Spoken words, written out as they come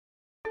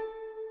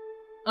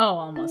Oh,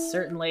 almost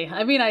certainly.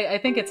 I mean, I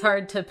think it's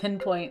hard to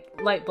pinpoint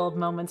light bulb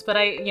moments, but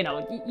I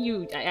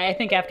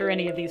think after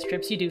any of these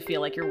trips, you do feel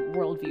like your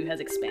worldview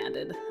has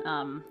expanded.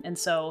 And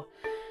so,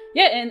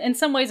 yeah, in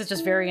some ways, it's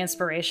just very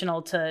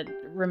inspirational to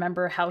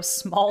remember how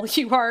small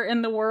you are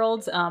in the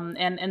world.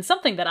 And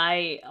something that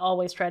I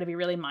always try to be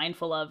really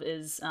mindful of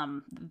is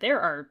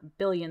there are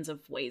billions of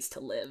ways to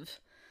live.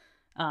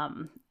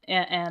 So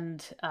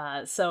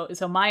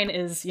mine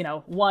is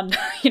one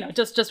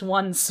just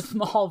one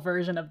small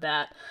version of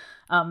that.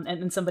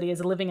 And somebody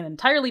is living an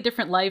entirely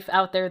different life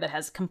out there that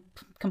has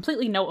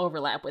completely no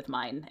overlap with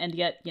mine, and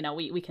yet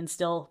we can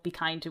still be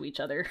kind to each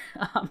other.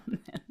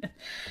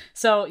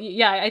 So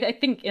yeah, I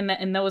think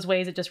in those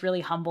ways it just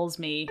really humbles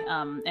me,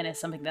 and it's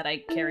something that I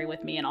carry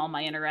with me in all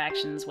my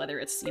interactions, whether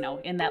it's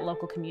in that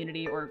local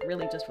community or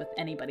really just with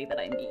anybody that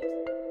I meet.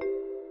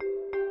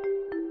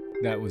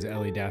 That was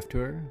Elly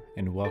Daftuar,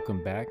 and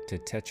welcome back to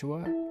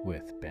Techua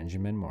with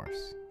Benjamin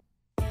Morse.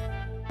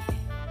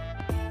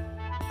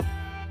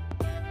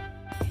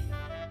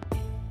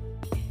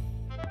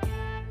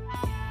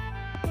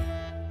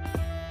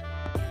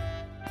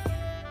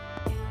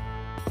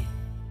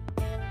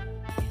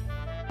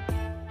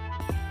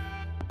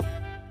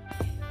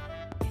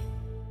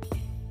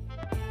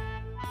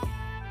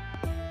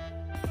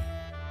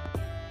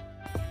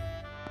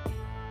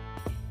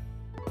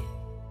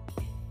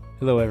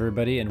 Hello,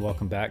 everybody, and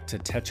welcome back to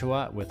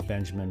Techua with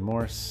Benjamin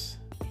Morse.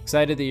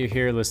 Excited that you're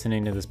here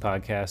listening to this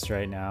podcast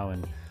right now,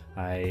 and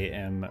I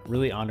am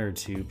really honored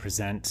to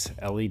present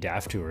Elly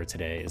Daftuar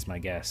today as my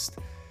guest.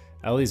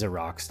 Elly's a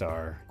rock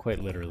star, quite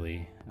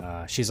literally.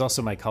 She's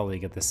also my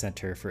colleague at the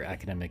Center for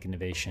Academic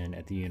Innovation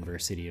at the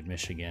University of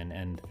Michigan,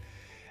 and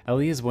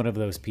Elly is one of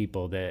those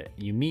people that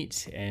you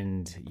meet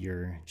and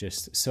you're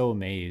just so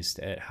amazed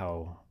at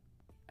how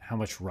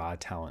much raw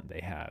talent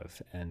they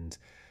have. And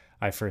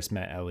I first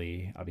met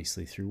Elly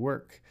obviously through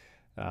work,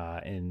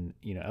 and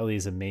Elly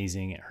is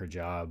amazing at her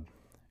job,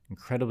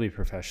 incredibly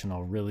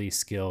professional, really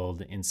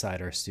skilled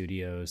inside our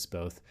studios,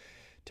 both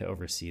to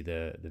oversee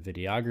the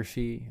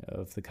videography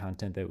of the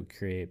content that we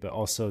create, but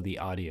also the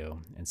audio,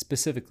 and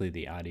specifically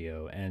the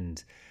audio.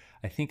 And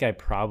I think I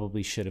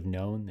probably should have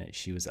known that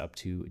she was up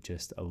to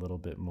just a little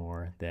bit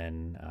more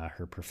than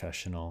her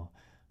professional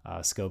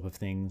scope of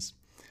things.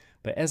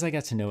 But as I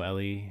got to know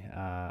Elly,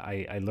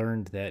 I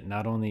learned that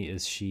not only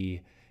is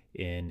she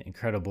an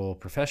incredible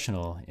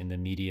professional in the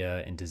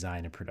media and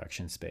design and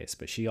production space,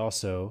 but she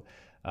also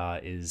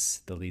is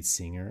the lead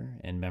singer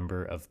and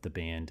member of the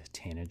band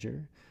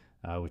Tanager,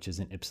 which is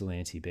an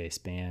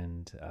Ypsilanti-based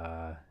band.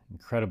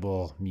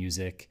 Incredible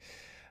music.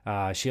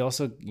 She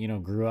also,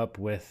 grew up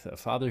with a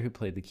father who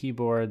played the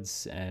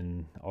keyboards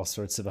and all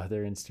sorts of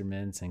other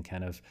instruments, and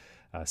kind of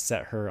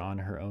set her on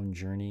her own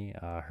journey.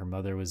 Her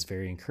mother was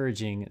very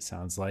encouraging, it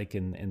sounds like,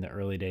 in the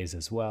early days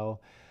as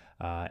well.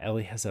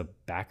 Elly has a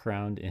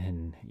background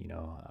in,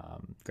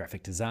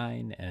 graphic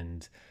design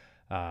and,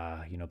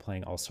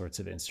 playing all sorts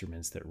of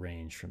instruments that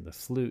range from the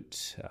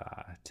flute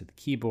to the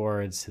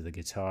keyboards to the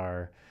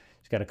guitar.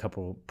 She's got a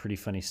couple pretty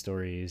funny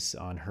stories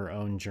on her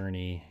own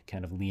journey,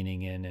 kind of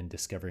leaning in and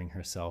discovering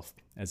herself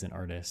as an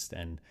artist.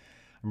 And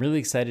I'm really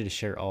excited to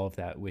share all of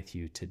that with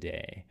you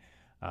today.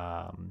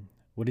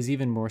 What is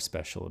even more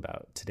special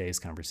about today's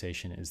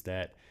conversation is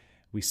that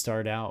we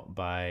start out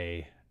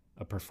by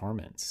a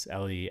performance.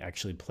 Elly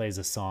actually plays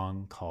a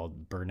song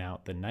called Burn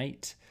Out the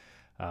Night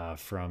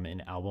from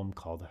an album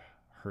called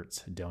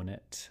Hurts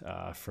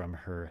Donut from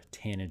her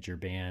Tanager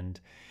band.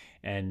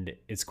 And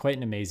it's quite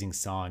an amazing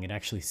song. It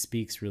actually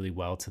speaks really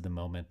well to the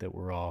moment that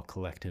we're all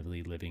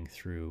collectively living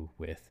through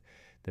with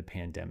the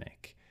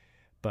pandemic.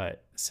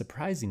 But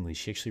surprisingly,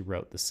 she actually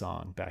wrote the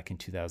song back in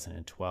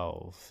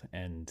 2012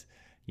 and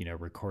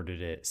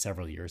recorded it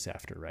several years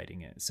after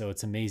writing it. So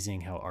it's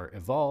amazing how art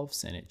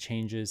evolves and it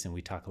changes, and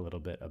we talk a little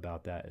bit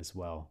about that as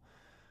well.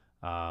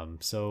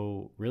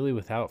 So really,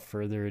 without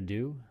further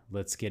ado,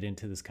 let's get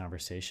into this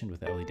conversation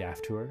with Elly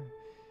Daftuar.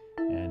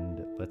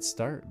 And let's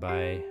start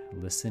by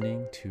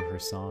listening to her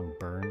song,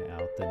 Burn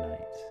Out the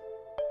Night.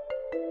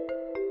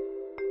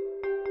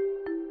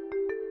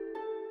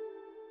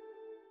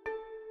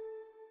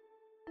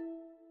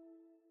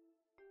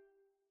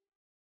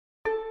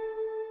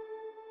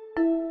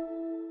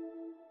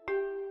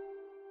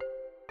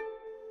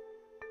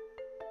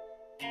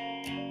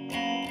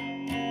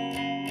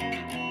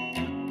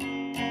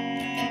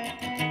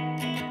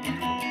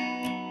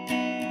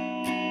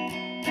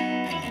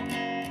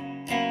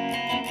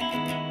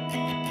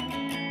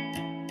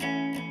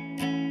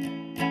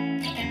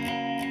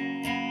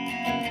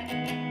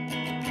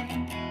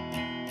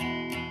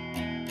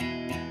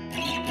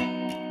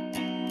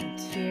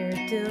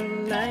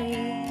 Delight,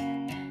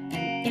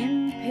 an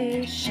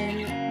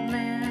impatient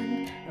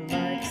land, a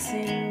lark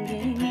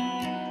singing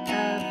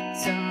of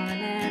dawn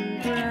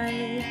and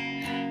bright.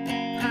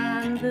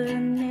 Upon the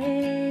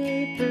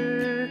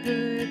neighborhood,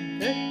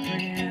 the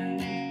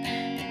grand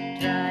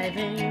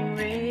driving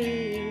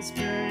rays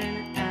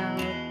burn out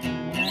the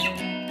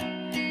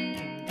night,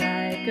 and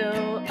I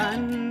go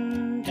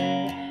under,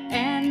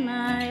 and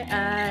my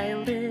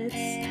eyelids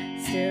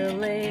still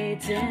lay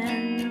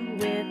laden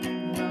with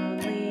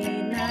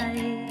lonely night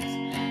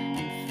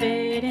and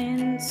fade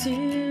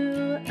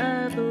into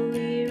a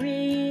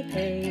bleary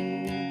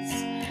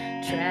haze.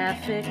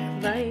 Traffic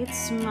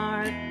lights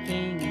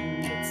marking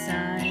the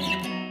time.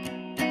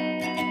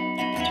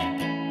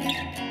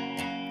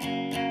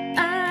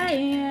 I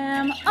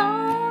am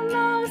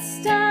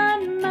almost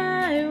on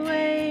my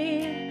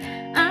way.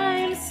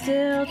 I'm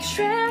still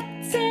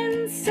trapped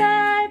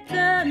inside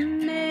the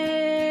maze.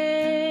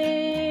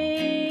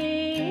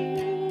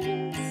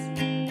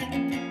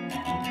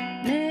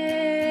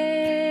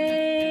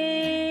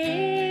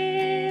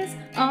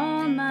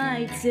 All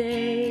my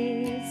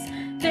days,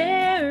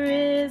 there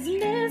is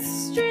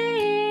mystery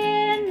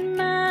in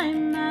my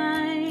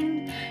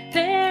mind.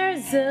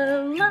 There's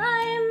a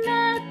line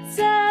that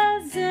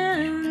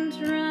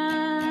doesn't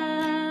rhyme,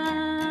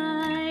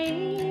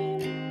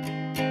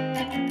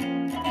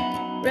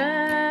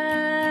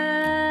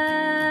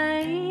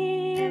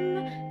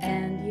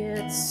 and you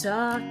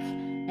talk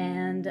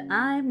and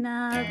I'm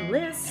not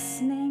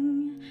listening.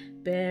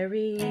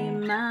 Bury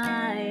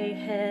my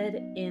head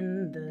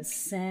in the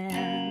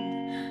sand.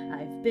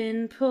 I've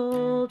been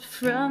pulled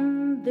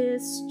from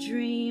this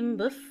dream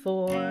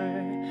before,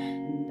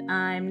 and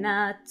I'm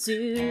not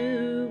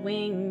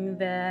doing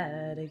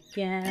that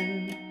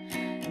again.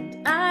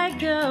 And I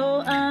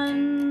go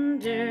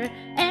under,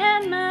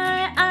 and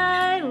my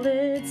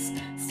eyelids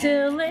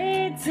still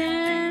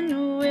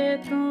laden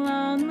with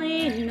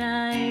lonely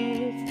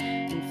night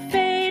and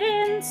fade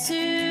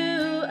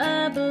into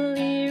a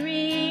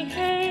bleary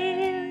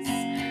haze.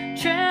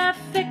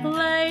 Traffic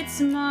lights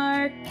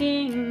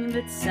marking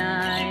the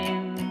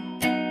time.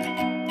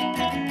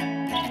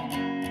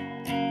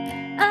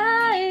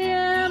 I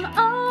am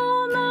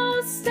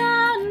almost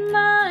on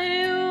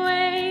my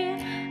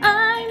way.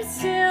 I'm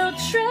still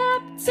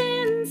trapped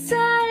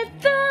inside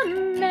the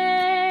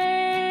maze.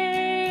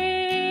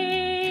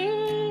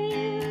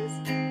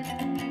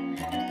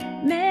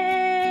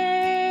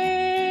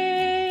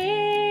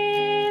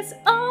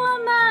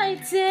 All my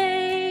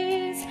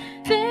days,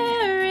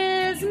 there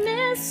is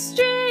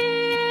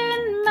mystery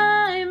in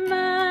my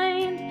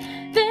mind.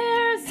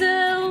 There's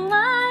a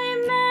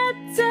line that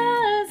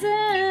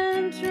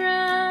doesn't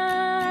rhyme.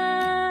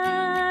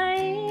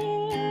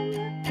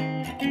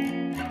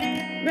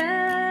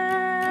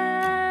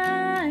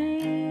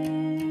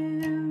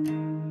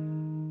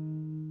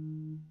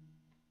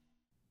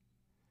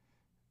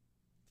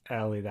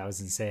 Elly, that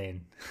was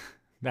insane.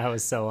 That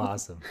was so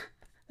awesome.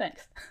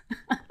 Thanks.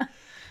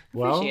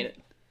 Well, Appreciate it.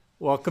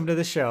 welcome to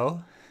the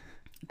show.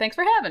 Thanks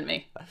for having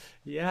me.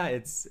 Yeah,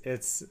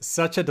 it's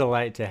such a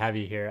delight to have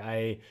you here.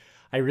 I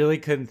really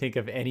couldn't think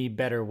of any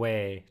better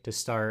way to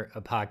start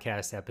a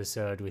podcast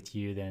episode with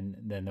you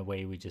than the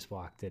way we just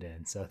walked it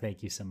in. So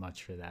thank you so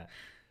much for that.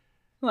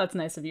 Well, that's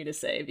nice of you to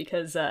say,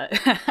 because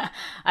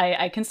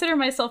I consider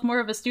myself more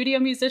of a studio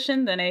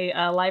musician than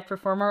a live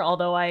performer,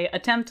 although I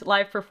attempt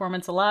live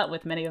performance a lot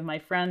with many of my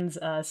friends,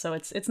 so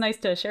it's nice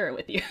to share it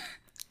with you.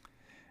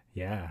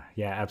 Yeah,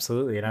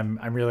 absolutely. And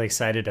I'm really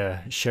excited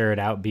to share it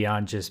out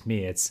beyond just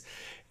me.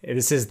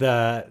 This is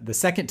the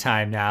second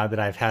time now that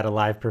I've had a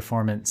live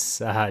performance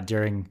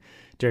during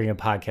a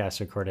podcast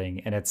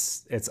recording, and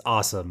it's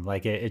awesome.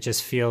 Like it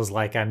just feels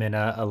like I'm in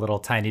a little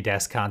tiny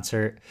desk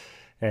concert,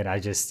 and I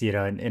just,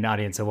 an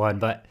audience of one.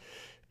 But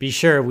be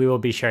sure we will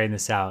be sharing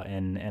this out,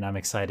 and I'm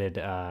excited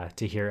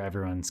to hear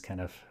everyone's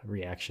kind of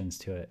reactions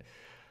to it.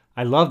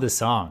 I love the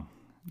song.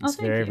 It's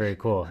very, very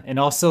cool. And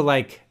also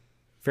like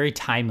very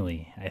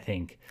timely, I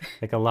think.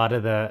 Like a lot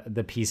of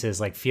the pieces,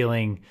 like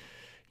feeling,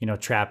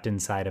 trapped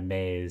inside a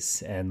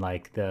maze, and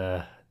like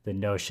the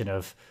notion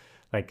of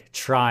like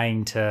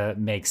trying to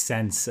make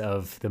sense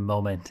of the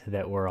moment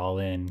that we're all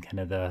in, kind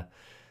of the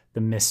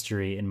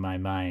mystery in my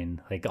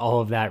mind. Like all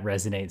of that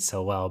resonates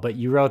so well. But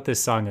you wrote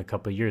this song a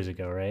couple years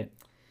ago, right?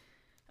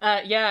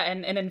 Yeah,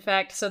 and in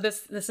fact, so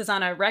this is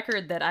on a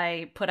record that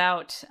I put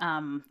out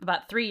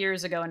about 3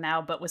 years ago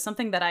now, but was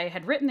something that I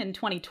had written in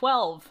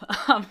 2012,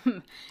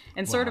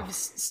 and sort of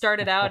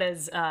started out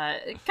as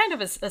kind of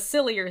a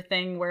sillier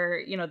thing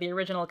where, the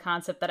original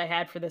concept that I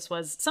had for this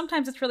was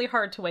sometimes it's really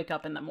hard to wake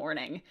up in the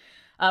morning.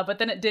 But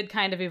then it did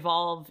kind of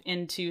evolve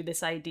into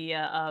this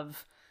idea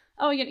of,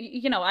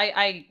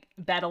 I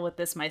battle with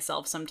this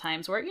myself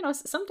sometimes where,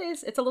 some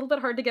days it's a little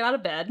bit hard to get out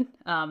of bed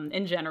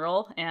in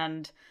general.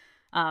 And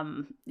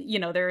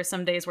there are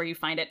some days where you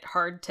find it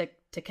hard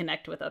to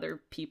connect with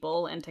other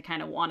people and to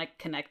kind of want to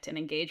connect and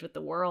engage with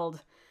the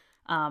world.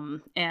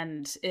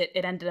 And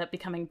it ended up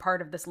becoming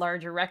part of this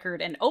larger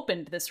record, and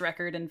opened this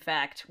record, in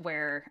fact,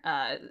 where,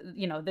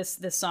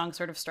 this song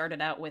sort of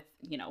started out with,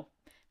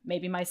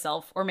 maybe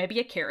myself or maybe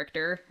a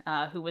character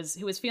who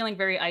was feeling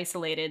very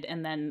isolated.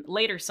 And then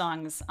later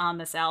songs on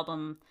this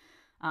album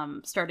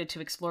started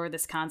to explore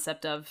this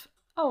concept of,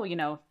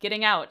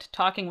 getting out,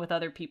 talking with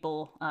other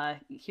people,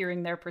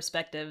 hearing their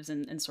perspectives,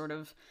 and sort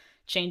of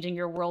changing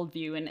your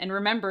worldview, and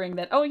remembering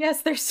that, oh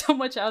yes, there's so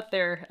much out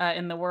there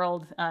in the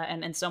world,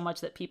 and so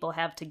much that people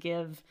have to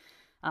give,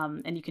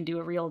 And you can do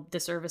a real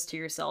disservice to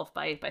yourself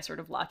by sort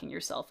of locking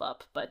yourself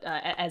up. But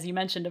as you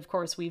mentioned, of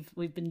course, we've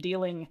been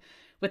dealing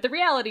with the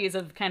realities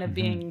of kind of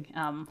being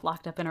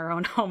locked up in our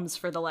own homes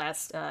for the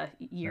last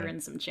year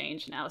and some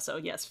change now. So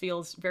yes,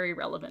 feels very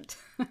relevant.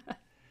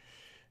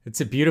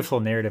 It's a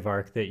beautiful narrative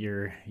arc that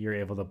you're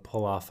able to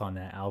pull off on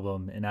that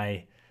album. And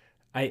I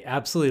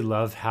absolutely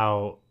love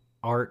how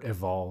art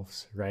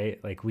evolves,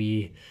 right? Like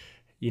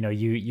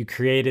you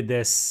created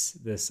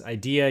this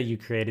idea, you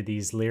created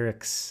these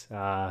lyrics,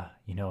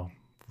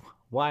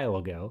 while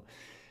ago.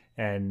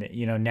 And,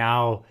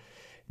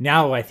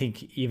 now I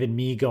think even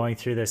me going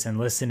through this and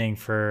listening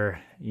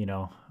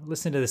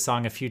listen to the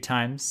song a few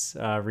times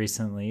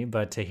recently,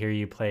 but to hear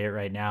you play it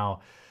right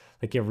now,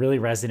 like it really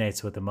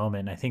resonates with the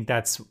moment. And I think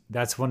that's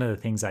one of the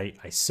things I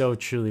so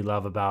truly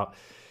love about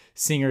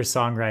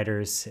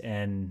singer-songwriters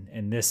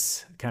and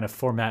this kind of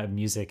format of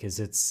music is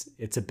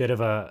it's a bit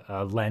of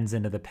a lens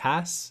into the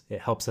past.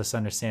 It helps us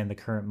understand the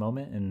current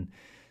moment and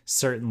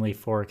certainly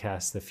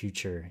forecast the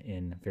future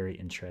in very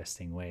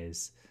interesting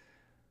ways.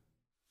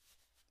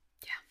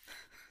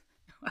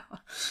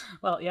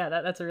 Well, yeah,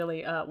 that's a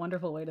really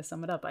wonderful way to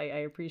sum it up. I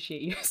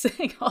appreciate you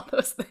saying all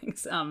those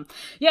things. And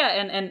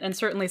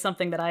certainly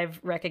something that I've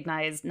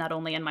recognized not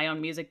only in my own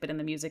music, but in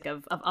the music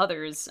of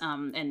others,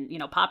 and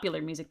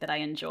popular music that I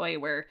enjoy,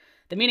 where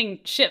the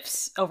meaning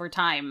shifts over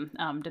time,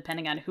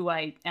 depending on who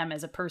I am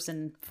as a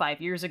person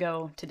 5 years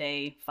ago,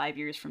 today, 5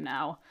 years from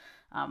now.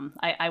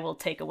 I will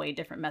take away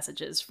different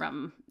messages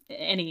from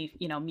any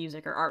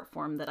music or art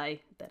form that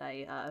I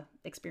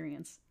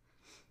experience.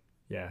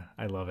 Yeah,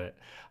 I love it.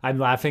 I'm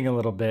laughing a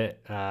little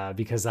bit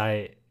because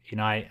I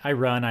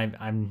run.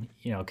 I'm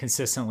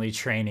consistently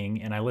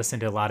training, and I listen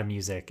to a lot of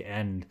music.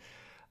 And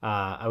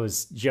I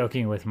was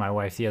joking with my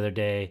wife the other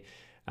day.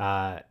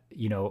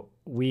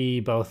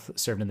 We both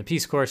served in the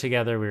Peace Corps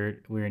together. We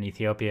were in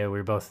Ethiopia.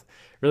 We both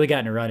really got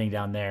into running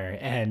down there.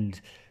 And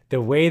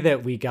the way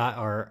that we got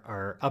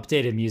our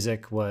updated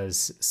music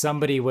was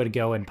somebody would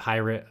go and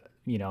pirate,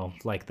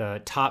 like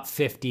the top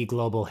 50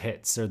 global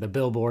hits or the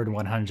Billboard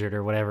 100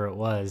 or whatever it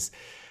was.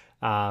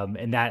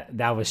 And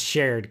that was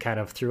shared kind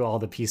of through all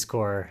the Peace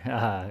Corps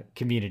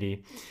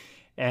community.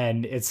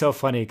 And it's so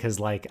funny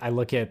because like I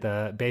look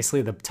at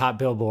basically the top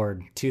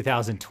Billboard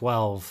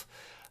 2012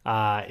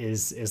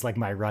 is like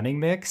my running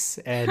mix.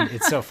 And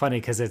it's so funny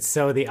because it's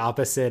so the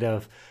opposite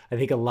of, I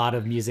think, a lot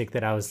of music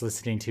that I was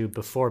listening to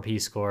before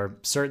Peace Corps,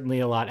 certainly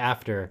a lot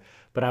after,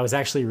 but I was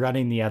actually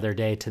running the other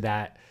day to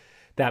that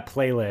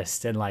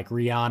playlist, and like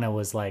Rihanna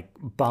was like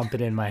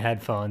bumping in my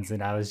headphones,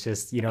 and I was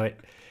just,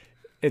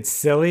 it's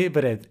silly,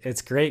 but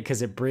it's great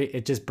because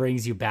it just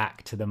brings you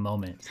back to the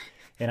moment.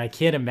 And I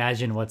can't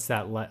imagine what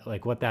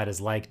that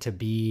is like to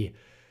be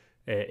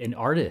an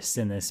artist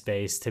in this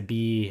space, to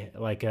be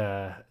like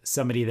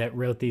somebody that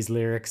wrote these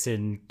lyrics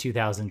in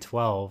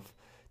 2012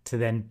 to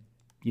then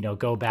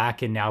go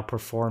back and now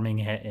performing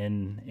it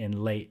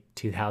in late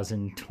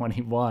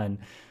 2021.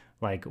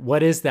 Like,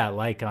 what is that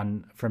like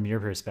from your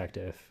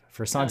perspective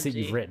for songs that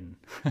you've written?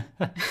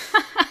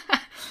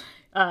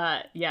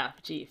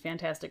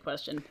 Fantastic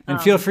question.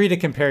 And feel free to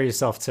compare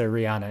yourself to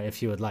Rihanna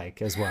if you would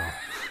like as well.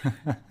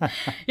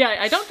 Yeah,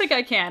 I don't think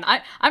I can.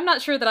 I'm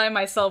not sure that I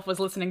myself was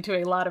listening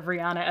to a lot of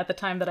Rihanna at the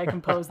time that I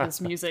composed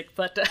this music,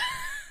 but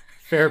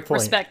fair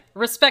point.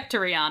 Respect to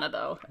Rihanna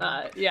though.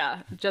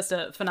 Just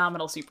a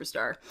phenomenal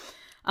superstar.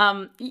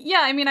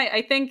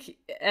 I think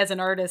as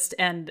an artist,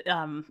 and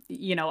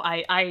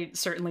I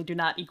certainly do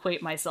not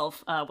equate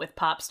myself with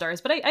pop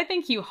stars, but I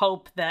think you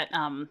hope that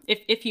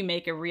if you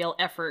make a real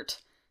effort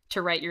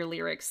to write your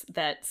lyrics,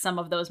 that some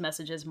of those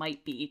messages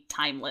might be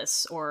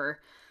timeless, or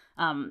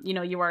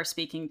you are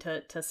speaking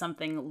to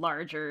something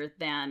larger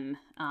than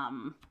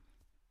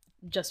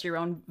just your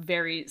own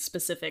very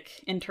specific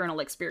internal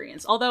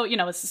experience. Although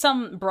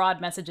some broad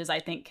messages I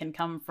think can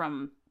come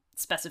from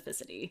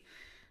specificity.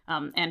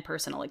 And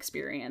personal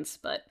experience.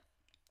 But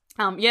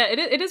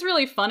it is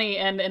really funny,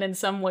 and in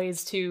some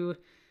ways too,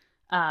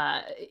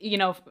 I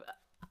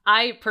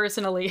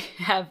personally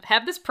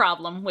have this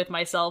problem with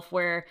myself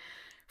where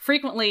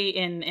frequently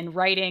in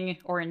writing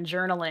or in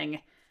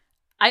journaling,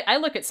 I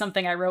look at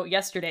something I wrote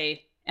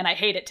yesterday and I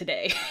hate it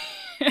today.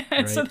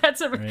 And so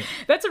that's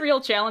a real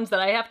challenge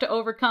that I have to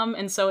overcome.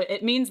 And so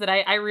it means that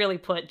I really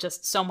put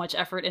just so much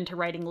effort into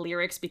writing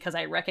lyrics, because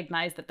I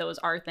recognize that those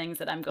are things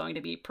that I'm going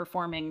to be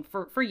performing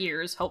for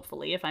years,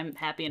 hopefully, if I'm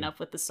happy enough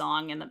with the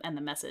song and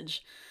the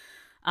message.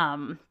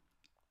 And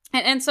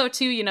so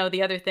too,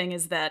 the other thing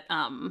is that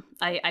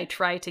I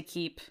try to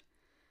keep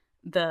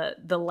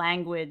the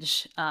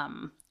language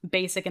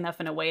basic enough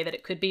in a way that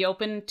it could be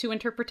open to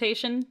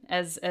interpretation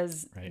as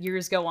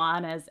years go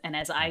on,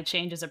 as I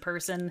change as a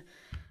person.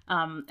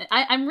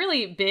 I'm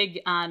really big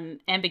on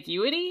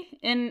ambiguity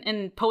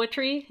in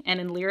poetry and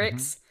in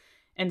lyrics.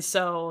 And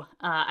so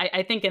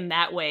I think in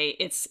that way,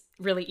 it's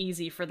really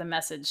easy for the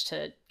message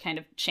to kind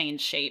of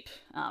change shape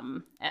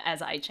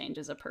as I change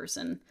as a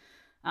person.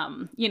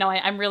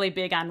 I'm really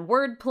big on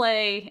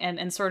wordplay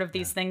and sort of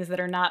these things that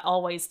are not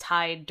always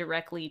tied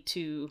directly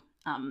to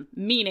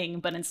meaning,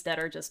 but instead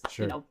are just,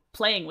 Sure.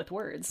 playing with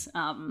words.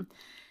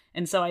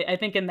 And so I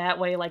think in that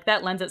way, like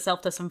that lends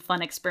itself to some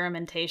fun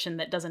experimentation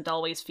that doesn't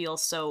always feel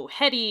so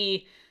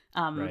heady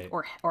Right.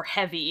 or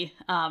heavy.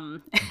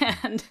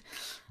 And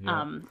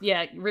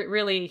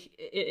really,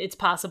 it's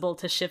possible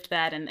to shift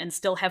that and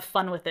still have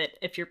fun with it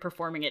if you're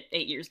performing it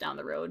 8 years down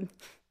the road.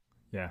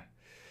 Yeah.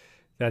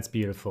 That's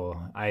beautiful.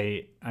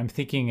 I'm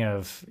thinking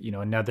of,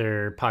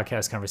 another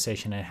podcast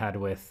conversation I had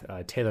with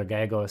Taylor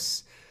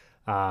Gallegos,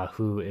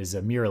 who is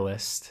a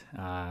muralist.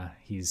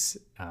 He's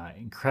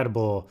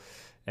incredible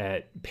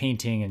at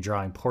painting and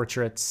drawing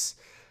portraits,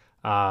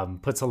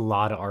 puts a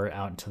lot of art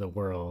out into the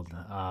world.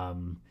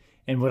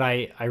 And what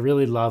I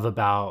really love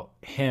about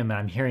him, and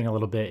I'm hearing a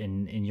little bit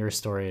in your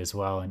story as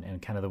well,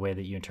 and kind of the way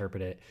that you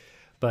interpret it,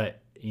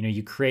 but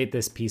you create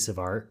this piece of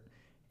art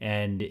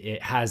and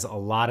it has a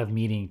lot of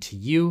meaning to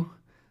you,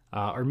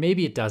 or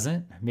maybe it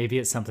doesn't. Maybe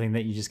it's something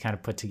that you just kind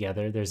of put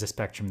together. There's a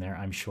spectrum there,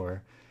 I'm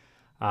sure.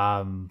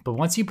 But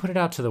once you put it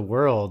out to the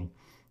world,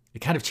 it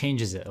kind of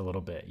changes it a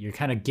little bit. You're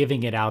kind of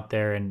giving it out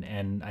there.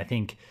 And I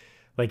think,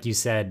 like you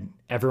said,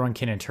 everyone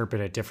can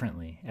interpret it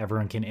differently.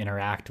 Everyone can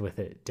interact with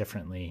it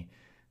differently.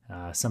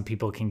 Some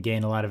people can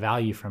gain a lot of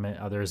value from it.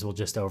 Others will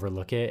just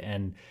overlook it.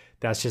 And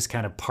that's just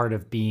kind of part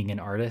of being an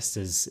artist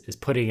is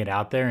putting it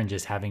out there and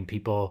just having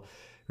people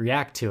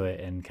react to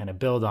it and kind of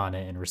build on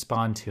it and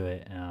respond to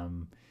it.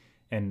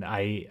 And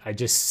I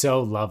just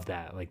so love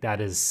that. Like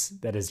that is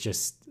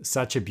just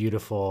such a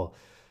beautiful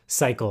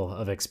cycle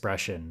of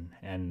expression.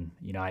 And,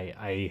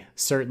 I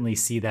certainly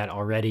see that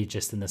already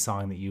just in the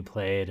song that you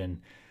played. And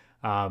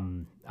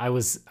I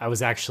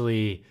was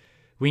actually,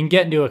 we can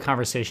get into a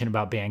conversation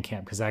about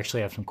Bandcamp because I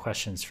actually have some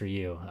questions for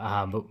you.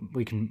 But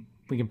we can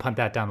punt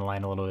that down the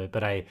line a little bit.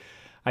 But I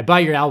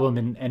bought your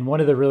album, and one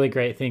of the really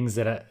great things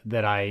that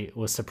I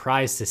was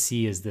surprised to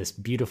see is this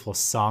beautiful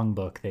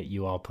songbook that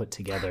you all put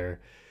together.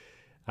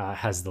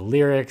 Has the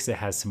lyrics, it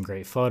has some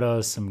great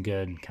photos, some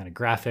good kind of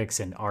graphics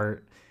and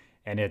art,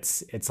 and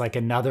it's like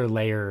another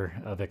layer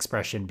of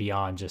expression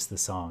beyond just the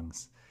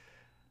songs.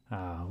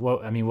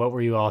 What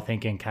were you all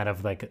thinking, kind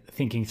of like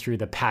thinking through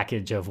the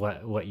package of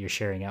what you're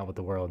sharing out with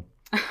the world?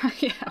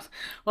 Yeah.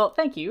 Well,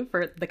 thank you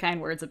for the kind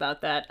words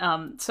about that.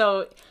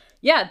 So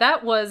yeah,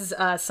 that was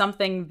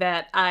something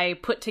that I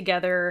put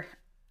together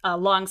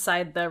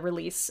alongside the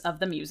release of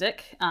the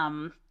music.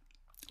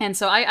 And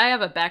so I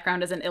have a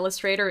background as an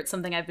illustrator. It's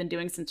something I've been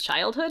doing since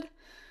childhood.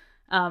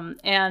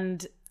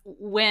 And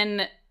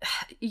when,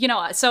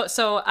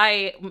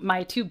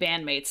 my two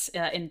bandmates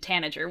in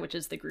Tanager, which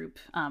is the group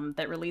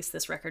that released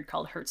this record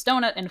called Hertz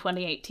Donut in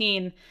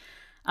 2018,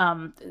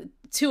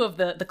 two of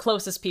the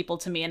closest people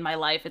to me in my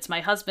life. It's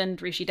my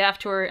husband, Rishi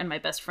Daftuar, and my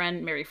best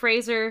friend, Mary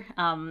Fraser.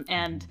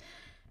 And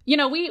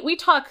we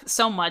talk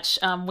so much.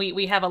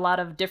 We have a lot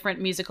of different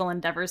musical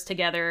endeavors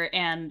together,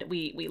 and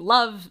we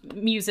love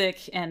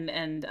music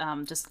and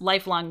just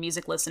lifelong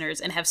music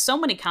listeners, and have so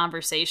many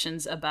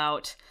conversations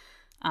about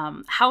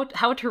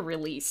how to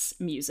release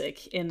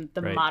music in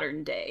the Right.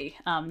 modern day.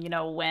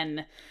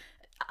 When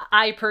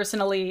I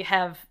personally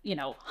have,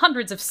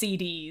 hundreds of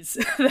CDs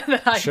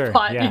that I Sure,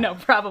 bought, yeah.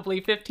 probably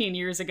 15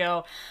 years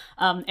ago.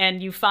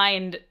 And you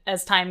find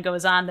as time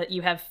goes on that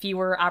you have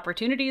fewer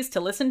opportunities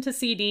to listen to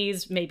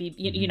CDs. Maybe,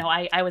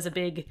 I was a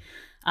big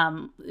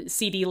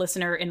CD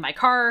listener in my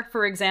car,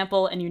 for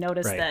example, and you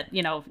notice Right.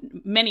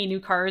 that, many new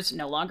cars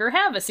no longer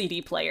have a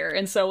CD player.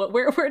 And so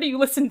where do you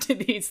listen to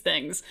these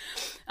things?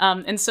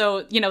 And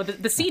so,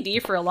 the CD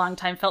for a long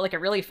time felt like a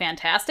really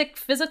fantastic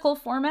physical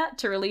format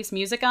to release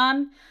music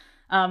on.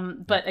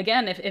 But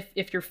again,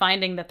 if you're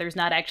finding that there's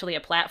not actually a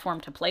platform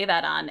to play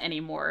that on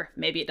anymore,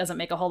 maybe it doesn't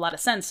make a whole lot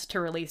of sense to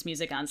release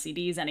music on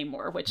CDs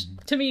anymore, which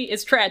to me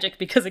is tragic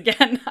because,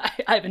 again,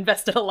 I've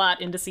invested a lot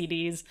into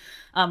CDs.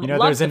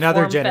 There's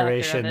another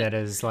generation that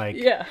is like,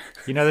 yeah.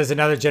 There's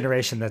another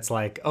generation that's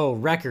like, oh,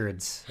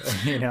 records,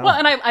 Well,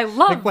 and I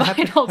love Like,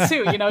 vinyl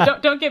too.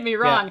 Don't get me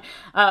wrong.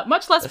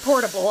 Much less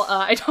portable.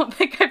 I don't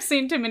think I've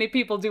seen too many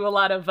people do a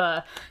lot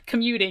of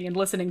commuting and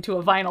listening to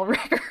a vinyl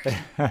record.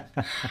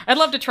 I'd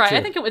love to try.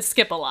 True. I think it would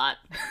skip a lot.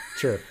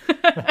 True.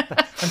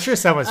 I'm sure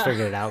someone's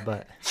figured it out,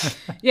 but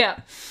Yeah.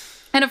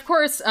 And of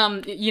course,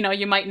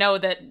 you might know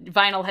that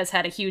vinyl has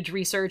had a huge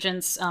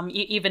resurgence.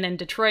 Even in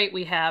Detroit,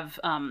 we have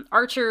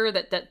Archer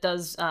that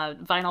does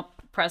vinyl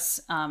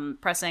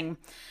pressing.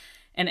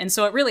 And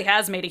so it really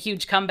has made a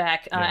huge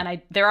comeback.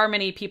 And there are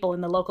many people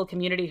in the local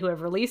community who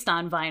have released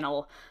on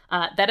vinyl.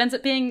 That ends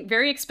up being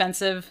very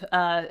expensive.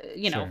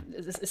 Sure.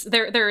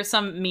 There are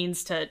some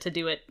means to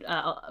do it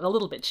a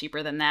little bit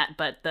cheaper than that.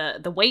 But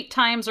the wait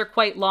times are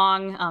quite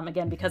long,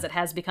 again, because it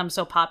has become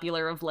so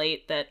popular of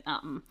late that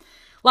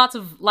lots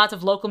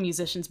of local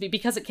musicians,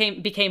 because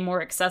it became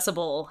more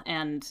accessible,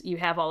 and you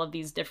have all of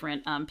these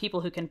different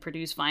people who can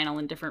produce vinyl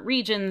in different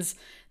regions.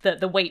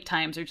 The wait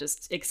times are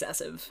just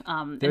excessive.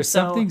 there's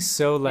something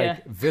so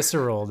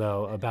visceral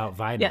though about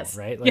vinyl, Yes.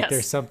 right? Like Yes.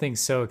 there's something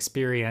so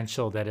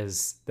experiential that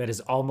is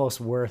almost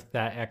worth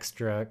that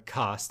extra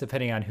cost,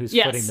 depending on who's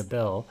Yes. footing the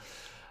bill.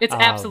 It's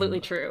absolutely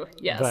true.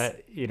 Yes.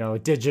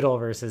 But digital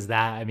versus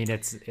that, I mean,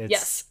 it's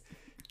Yes.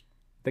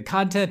 the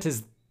content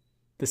is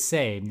the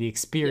same. The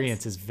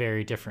experience is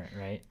very different,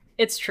 right?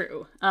 It's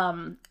true.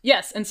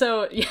 Yes, and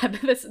so yeah,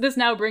 this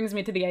now brings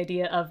me to the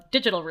idea of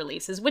digital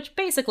releases, which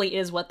basically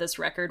is what this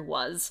record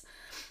was.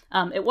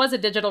 It was a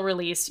digital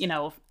release.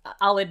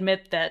 I'll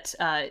admit that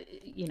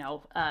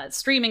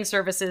streaming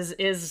services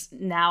is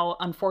now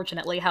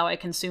unfortunately how I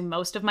consume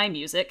most of my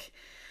music.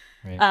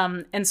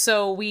 Right. And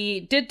so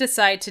we did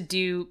decide to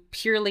do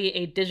purely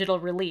a digital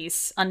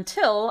release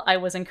until I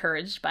was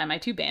encouraged by my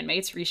two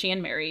bandmates, Rishi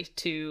and Mary,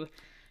 to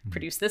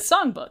produce this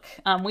songbook.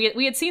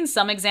 We had seen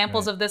some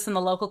examples of this in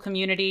the local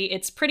community.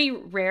 It's pretty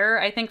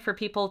rare, I think, for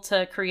people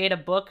to create a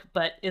book,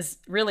 but is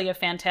really a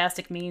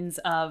fantastic means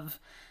of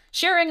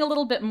sharing a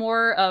little bit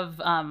more of,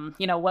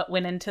 what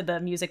went into the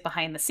music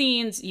behind the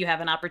scenes. You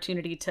have an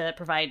opportunity to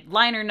provide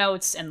liner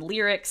notes and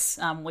lyrics,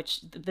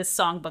 which this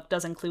songbook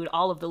does include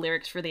all of the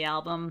lyrics for the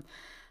album.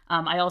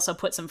 I also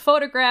put some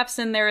photographs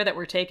in there that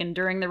were taken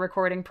during the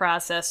recording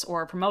process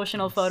or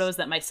promotional photos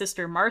that my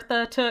sister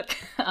Martha took,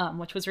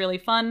 which was really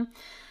fun.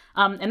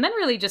 And then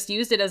really just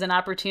used it as an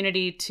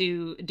opportunity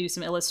to do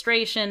some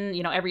illustration.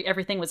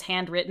 Everything was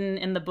handwritten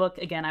in the book.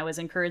 Again, I was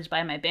encouraged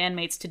by my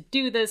bandmates to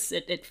do this.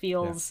 It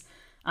feels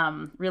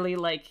really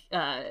like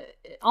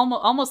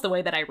almost the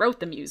way that I wrote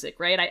the music,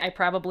 right? I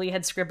probably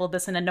had scribbled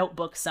this in a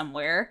notebook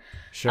somewhere.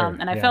 Sure.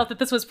 And I felt that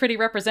this was pretty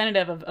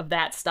representative of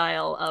that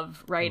style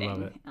of writing.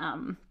 I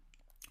love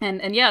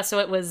it. And yeah, so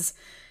it was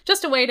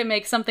just a way to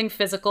make something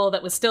physical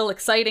that was still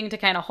exciting to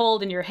kind of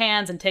hold in your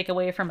hands and take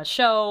away from a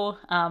show,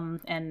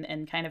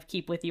 and kind of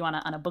keep with you on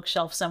a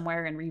bookshelf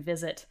somewhere and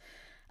revisit.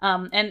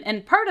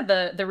 And part of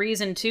the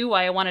reason too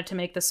why I wanted to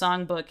make the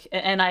songbook,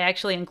 and I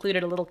actually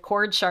included a little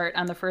chord chart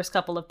on the first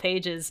couple of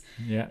pages,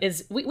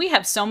 is we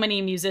have so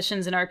many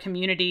musicians in our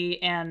community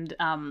and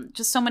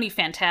just so many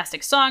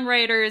fantastic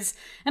songwriters,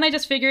 and I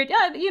just figured,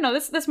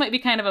 this might be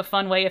kind of a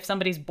fun way if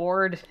somebody's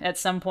bored at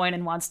some point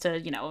and wants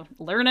to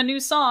learn a new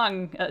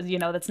song,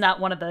 that's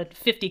not one of the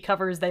 50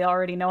 covers they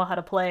already know how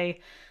to play.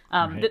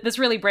 This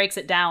really breaks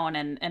it down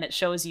and it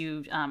shows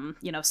you,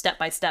 step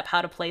by step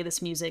how to play this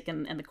music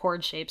and the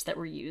chord shapes that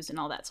were used and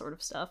all that sort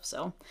of stuff.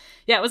 So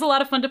yeah, it was a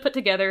lot of fun to put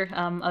together,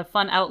 a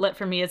fun outlet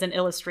for me as an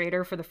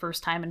illustrator for the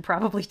first time in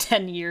probably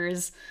 10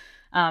 years.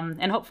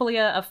 And hopefully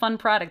a fun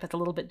product that's a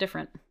little bit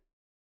different.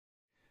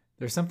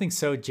 There's something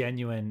so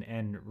genuine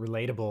and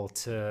relatable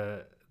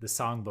to the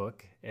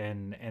songbook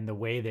and the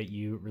way that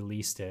you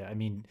released it. I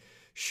mean,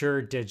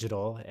 sure,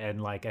 digital,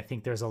 and I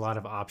think there's a lot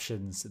of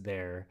options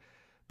there.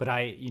 But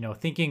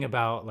thinking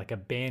about a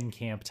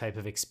Bandcamp type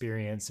of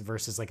experience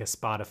versus a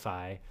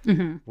Spotify,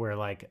 where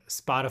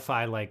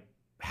Spotify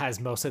has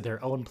most of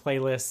their own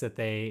playlists that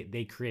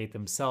they create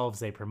themselves,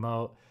 they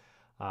promote.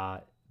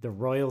 The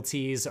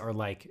royalties are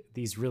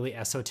these really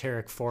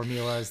esoteric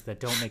formulas that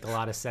don't make a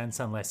lot of sense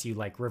unless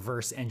you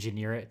reverse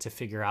engineer it to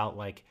figure out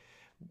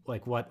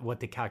what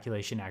the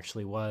calculation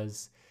actually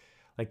was.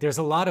 There's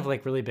a lot of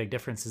really big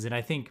differences, and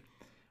I think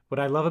what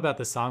I love about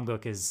the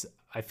songbook is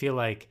I feel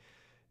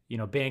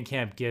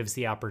Bandcamp gives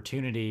the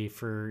opportunity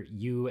for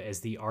you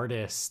as the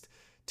artist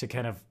to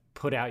kind of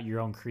put out your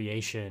own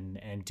creation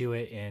and do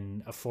it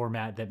in a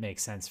format that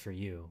makes sense for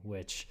you,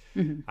 which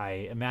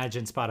I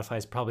imagine Spotify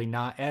is probably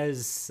not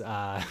as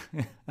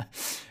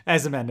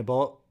as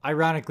amenable.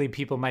 Ironically,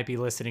 people might be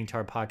listening to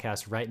our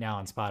podcast right now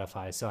on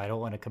Spotify, so I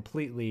don't want to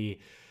completely,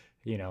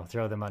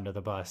 throw them under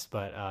the bus,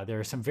 but there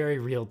are some very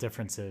real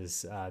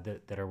differences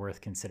that are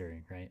worth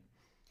considering, right?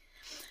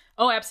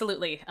 Oh,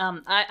 absolutely.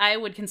 I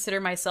would consider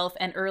myself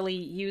an early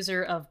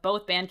user of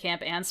both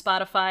Bandcamp and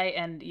Spotify.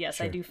 And yes,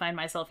 sure. I do find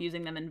myself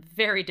using them in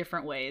very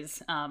different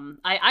ways.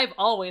 I've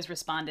always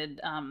responded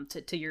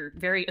to your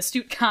very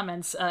astute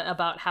comments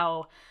about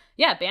how,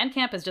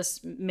 Bandcamp has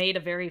just made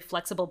a very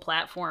flexible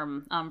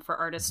platform for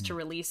artists to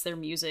release their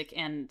music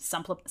and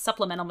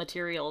supplemental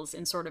materials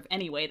in sort of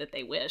any way that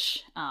they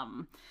wish.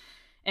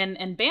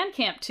 And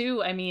Bandcamp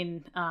too, I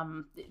mean,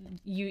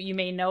 you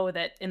may know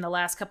that in the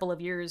last couple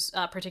of years,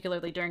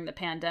 particularly during the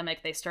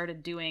pandemic, they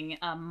started doing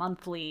a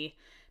monthly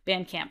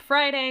Bandcamp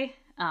Friday.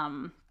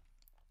 And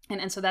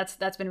so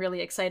that's been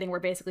really exciting, where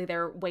basically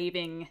they're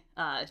waiving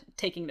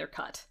taking their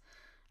cut.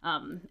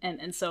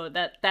 And so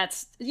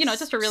that's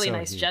just a really so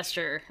nice huge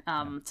gesture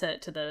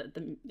to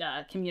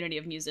the community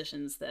of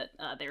musicians that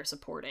they're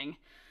supporting.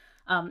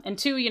 And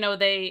two,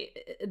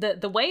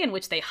 the way in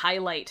which they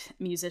highlight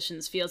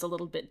musicians feels a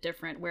little bit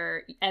different,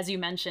 where, as you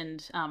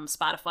mentioned,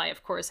 Spotify,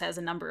 of course, has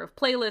a number of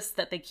playlists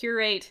that they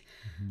curate.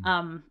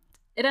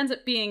 It ends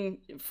up being,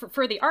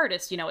 for the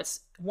artist, it's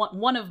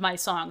one of my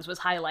songs was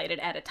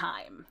highlighted at a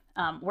time.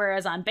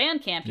 Whereas on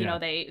Bandcamp,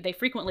 they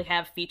frequently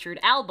have featured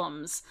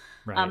albums.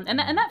 Right. And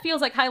that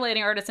feels like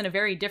highlighting artists in a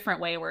very different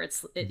way, where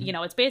it's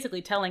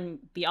basically telling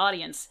the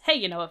audience,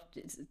 hey,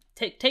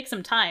 take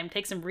some time,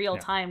 take some real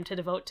time to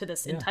devote to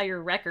this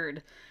entire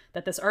record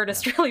that this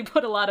artist really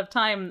put a lot of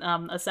time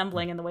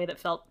assembling in the way that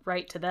felt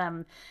right to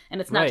them.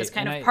 And it's not just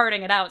kind of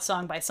parting it out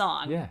song by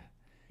song. Yeah.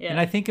 And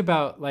I think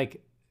about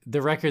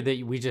the record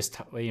that we just,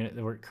 that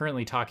we're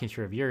currently talking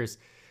through of yours,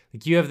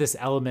 you have this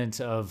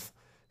element of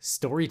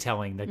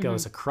storytelling that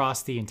goes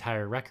across the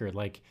entire record.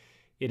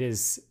 it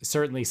is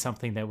certainly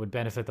something that would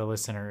benefit the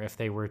listener if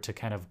they were to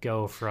kind of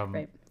go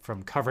from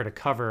cover to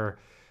cover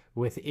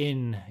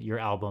within your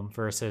album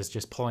versus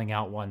just pulling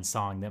out one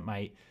song that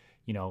might,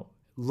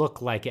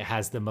 look like it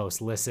has the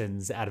most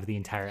listens out of the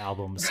entire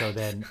album. So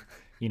then,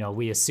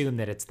 we assume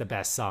that it's the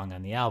best song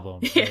on the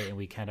album, right? And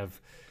we kind of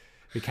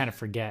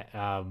forget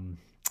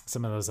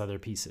some of those other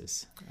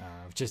pieces.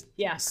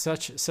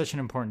 Such an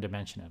important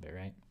dimension of it,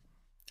 right?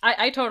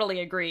 I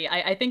totally agree.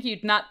 I think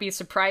you'd not be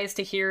surprised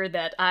to hear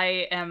that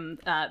I am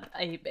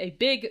a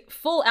big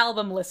full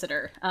album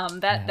listener.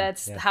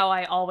 That's how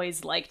I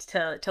always liked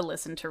to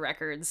listen to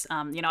records.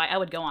 I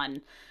would go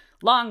on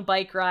long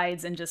bike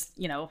rides and just,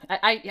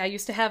 I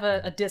used to have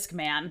a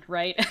Discman,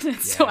 right?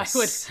 So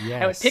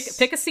I would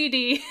pick a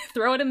CD,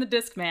 throw it in the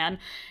Discman,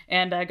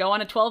 and go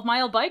on a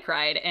 12-mile bike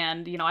ride.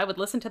 And, I would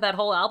listen to that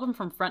whole album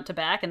from front to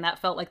back, and that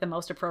felt like the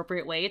most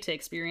appropriate way to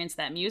experience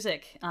that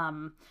music.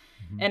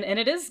 And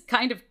it is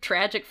kind of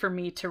tragic for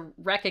me to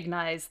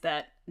recognize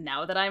that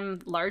now that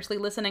I'm largely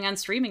listening on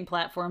streaming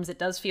platforms, it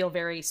does feel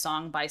very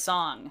song by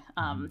song.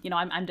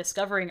 I'm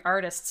discovering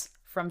artists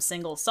from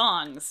single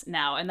songs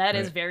now, and that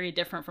is very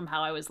different from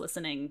how I was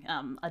listening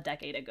a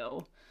decade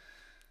ago.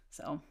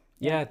 So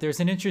yeah, there's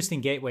an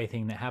interesting gateway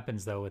thing that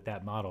happens though with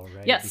that model,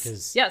 right? Yes.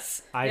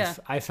 Because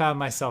I found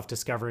myself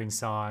discovering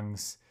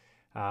songs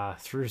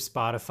through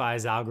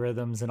Spotify's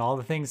algorithms and all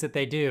the things that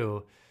they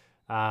do.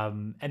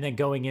 And then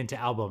going into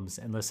albums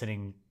and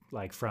listening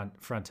like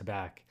front to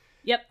back.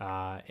 Yep.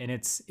 And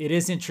it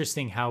is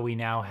interesting how we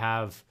now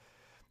have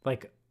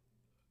like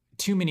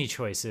too many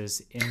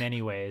choices in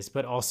many ways,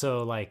 but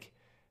also like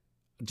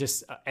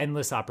just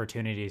endless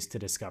opportunities to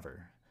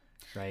discover.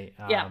 Right.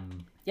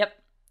 Yep.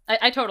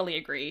 I totally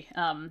agree.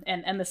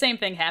 And the same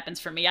thing happens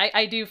for me.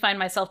 I do find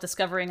myself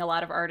discovering a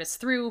lot of artists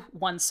through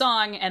one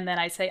song, and then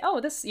I say,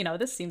 oh, this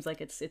seems like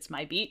it's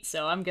my beat,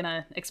 so I'm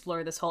gonna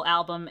explore this whole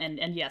album.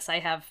 And yes, I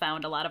have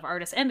found a lot of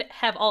artists and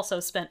have also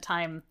spent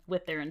time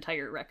with their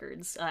entire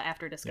records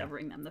after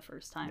discovering them the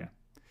first time.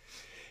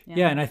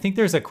 Yeah, and I think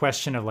there's a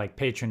question of like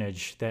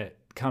patronage that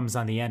comes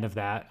on the end of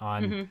that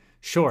on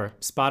sure,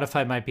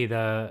 Spotify might be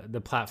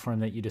the platform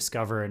that you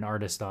discover an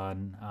artist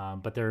on,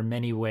 but there are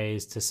many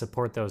ways to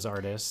support those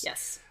artists.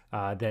 Yes.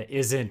 That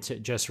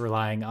isn't just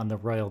relying on the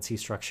royalty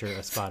structure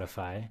of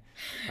Spotify,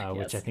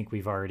 which I think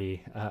we've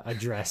already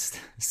addressed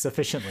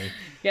sufficiently.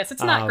 Yes,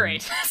 it's not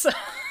great.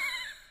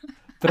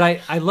 But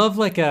I love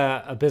like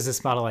a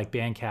business model like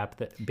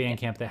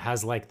Bandcamp that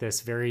has like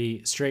this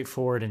very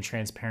straightforward and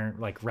transparent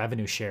like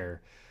revenue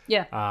share.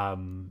 Yeah.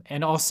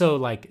 And also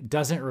like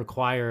doesn't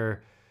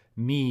require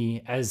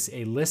me as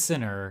a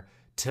listener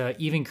to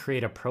even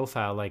create a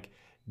profile. Like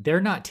they're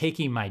not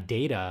taking my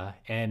data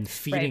and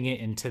feeding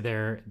it into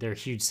their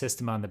huge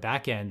system on the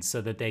back end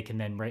so that they can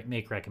then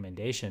make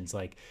recommendations.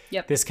 Like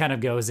this kind of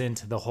goes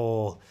into the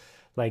whole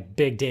like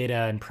big data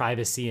and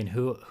privacy and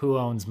who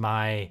owns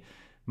my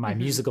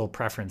musical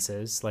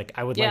preferences. Like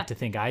I would like to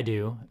think I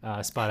do.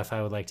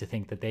 Spotify would like to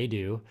think that they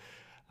do.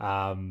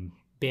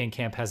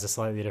 Bandcamp has a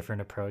slightly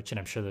different approach, and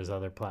I'm sure there's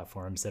other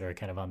platforms that are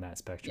kind of on that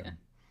spectrum.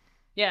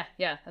 Yeah,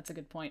 that's a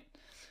good point.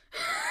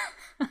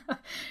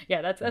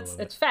 Yeah,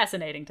 it's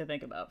fascinating to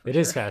think about. It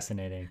is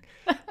fascinating.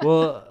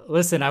 Well,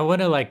 listen, I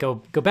want to like go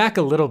back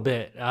a little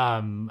bit.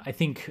 I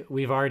think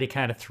we've already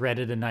kind of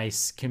threaded a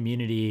nice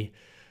community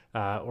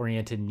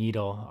oriented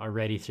needle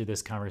already through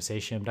this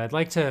conversation, but I'd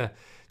like to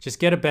just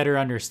get a better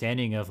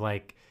understanding of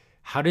like,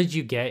 how did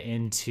you get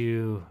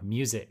into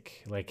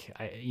music? Like,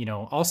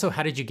 also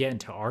how did you get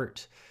into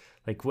art?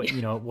 Like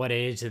what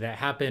age did that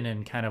happen,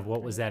 and kind of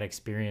what was that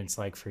experience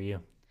like for you?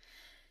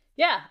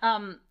 Yeah.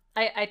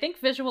 I think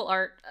visual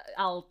art,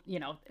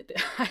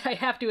 I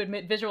have to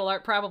admit visual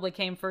art probably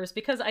came first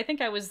because I think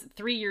I was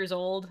 3 years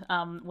old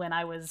when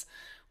I was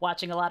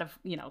watching a lot of,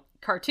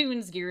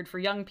 cartoons geared for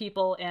young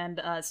people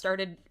and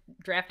started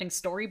drafting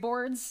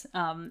storyboards.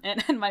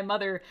 And my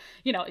mother,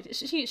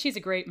 she's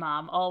a great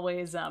mom,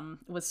 always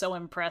was so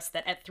impressed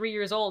that at 3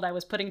 years old, I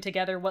was putting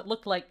together what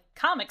looked like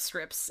comic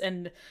strips.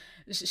 And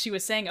she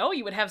was saying, oh,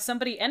 you would have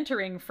somebody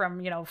entering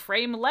from,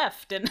 frame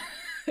left and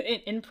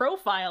in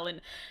profile.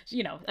 And,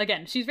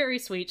 again, she's very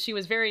sweet. She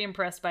was very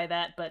impressed by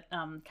that, but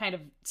kind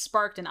of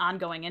sparked an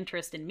ongoing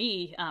interest in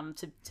me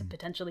to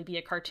potentially be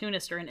a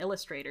cartoonist or an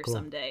illustrator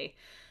someday.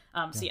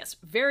 So yes,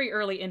 very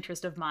early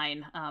interest of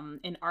mine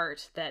in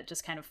art that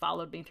just kind of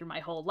followed me through my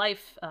whole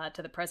life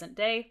to the present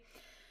day.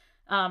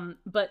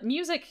 But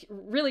music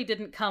really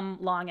didn't come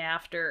long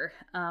after.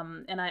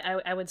 And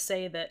I would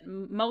say that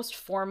most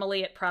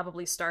formally it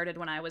probably started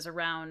when I was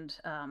around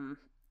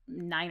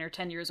 9 or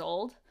 10 years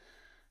old.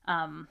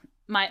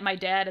 My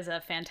dad is a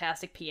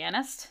fantastic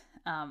pianist.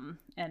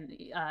 And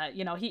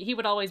he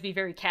would always be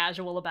very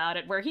casual about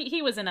it, where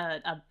he was in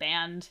a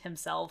band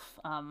himself,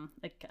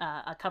 like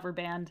a cover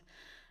band.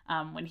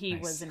 When he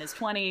was in his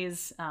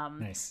 20s.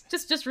 Nice.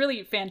 Just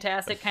really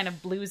fantastic kind of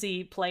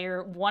bluesy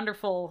player,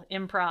 wonderful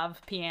improv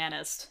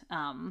pianist.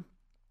 And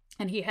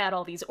he had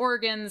all these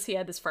organs. He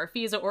had this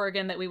Farfisa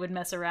organ that we would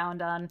mess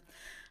around on.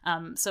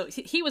 So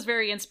he was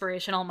very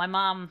inspirational. My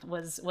mom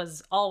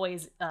was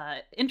always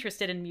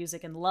interested in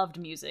music and loved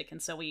music,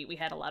 and so we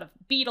had a lot of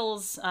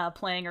Beatles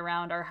playing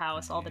around our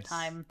house all the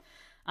time.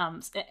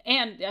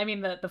 And I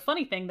mean, the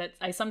funny thing that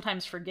I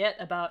sometimes forget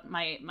about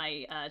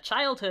my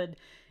childhood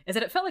is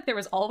that it felt like there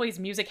was always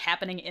music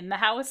happening in the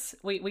house.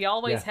 We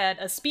always had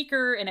a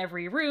speaker in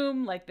every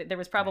room. Like there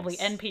was probably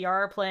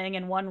NPR playing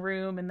in one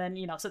room, and then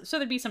so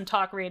there'd be some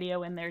talk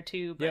radio in there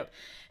too. But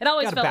it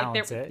always felt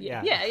like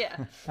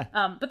there,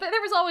 but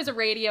there was always a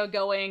radio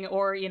going,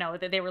 or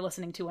that they were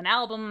listening to an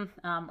album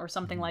or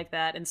something like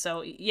that. And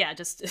so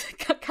just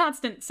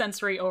constant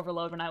sensory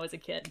overload when I was a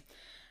kid.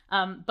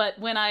 But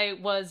when I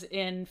was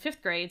in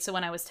 5th grade, so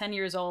when I was 10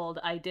 years old,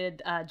 I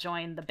did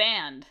join the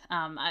band.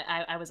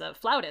 I was a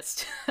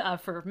flautist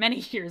for many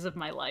years of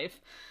my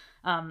life,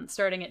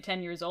 starting at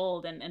 10 years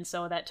old. And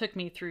so that took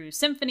me through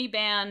symphony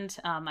band.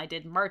 I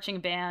did marching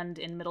band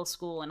in middle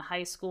school and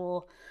high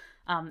school.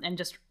 And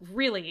just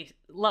really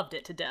loved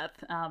it to death.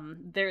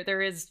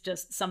 There is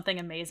just something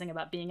amazing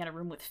about being in a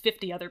room with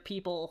 50 other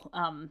people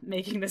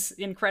making this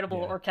incredible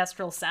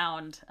orchestral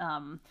sound,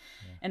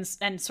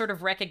 and sort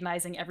of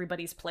recognizing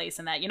everybody's place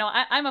in that.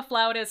 I'm a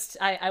flautist.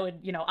 I would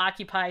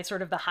occupy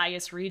sort of the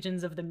highest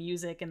regions of the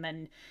music, and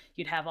then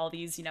you'd have all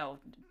these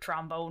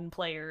trombone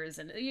players,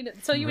 and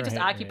so you would just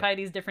occupy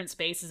these different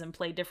spaces and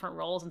play different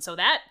roles, and so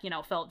that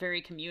felt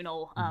very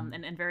communal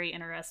and very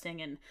interesting.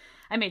 And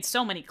I made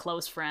so many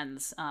close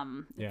friends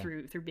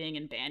through being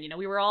in band.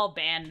 We were all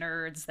band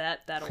nerds,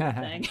 that old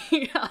thing.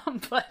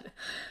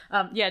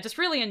 Just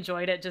really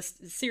enjoyed it.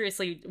 Just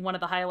seriously one of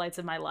the highlights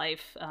of my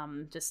life.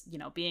 Just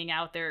being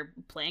out there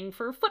playing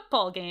for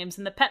football games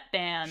in the pet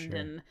band,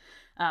 and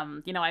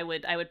I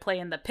would play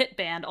in the pit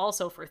band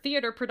also for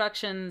theater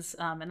productions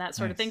and that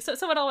sort of thing. So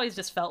it always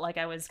just felt like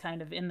I was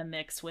kind of in the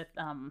mix with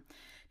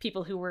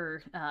people who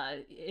were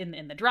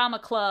in the drama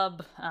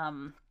club.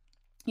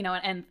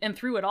 And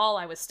through it all,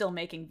 I was still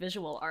making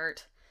visual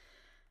art.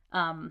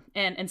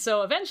 And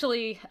so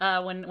eventually,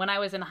 when I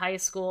was in high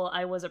school,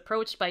 I was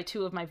approached by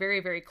 2 of my very,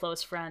 very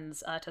close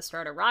friends to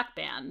start a rock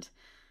band.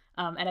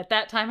 And at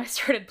that time, I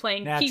started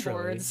playing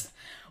keyboards.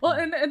 Well,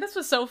 and this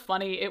was so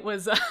funny. It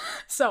was,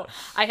 so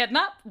I had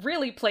not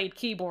really played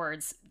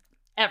keyboards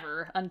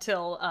ever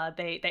until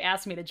they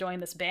asked me to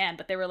join this band,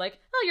 but they were like,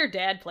 "Oh, your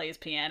dad plays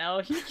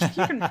piano. You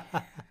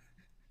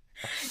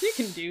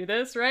can do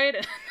this,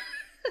 right?"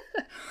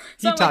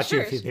 So he taught you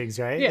a few things,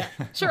 right? Yeah,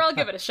 sure, I'll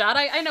give it a shot.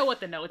 I know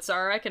what the notes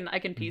are. I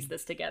can piece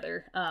this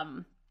together.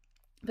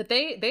 But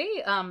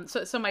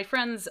so my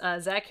friends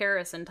Zach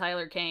Harris and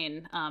Tyler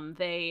Kane,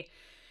 they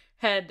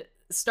had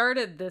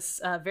started this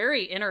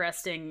very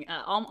interesting,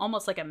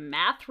 almost like a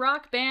math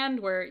rock band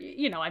where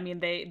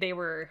they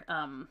were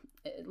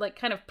like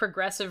kind of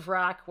progressive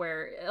rock,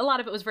 where a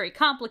lot of it was very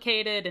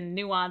complicated and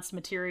nuanced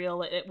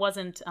material. It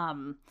wasn't.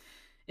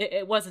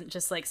 It wasn't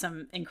just like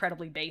some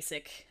incredibly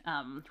basic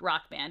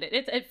rock band.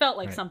 It felt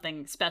like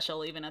something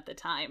special even at the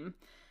time.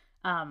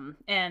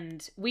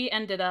 And we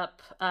ended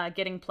up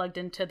getting plugged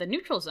into the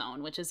Neutral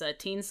Zone, which is a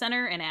teen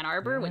center in Ann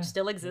Arbor, which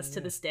still exists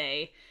to this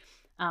day.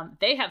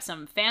 They have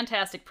some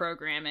fantastic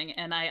programming,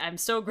 and I'm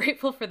so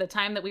grateful for the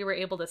time that we were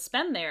able to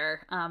spend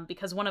there,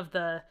 because one of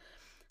the,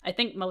 I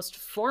think, most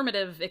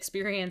formative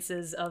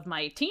experiences of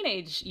my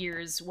teenage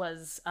years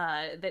was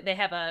that they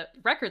have a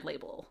record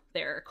label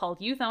there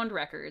called Youth Owned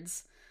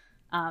Records.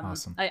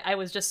 Awesome. I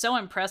was just so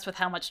impressed with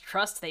how much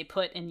trust they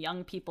put in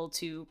young people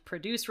to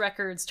produce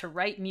records, to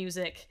write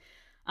music.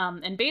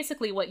 And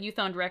basically what Youth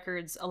Owned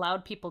Records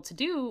allowed people to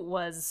do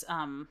was,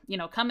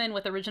 come in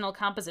with original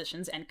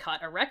compositions and cut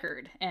a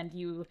record. And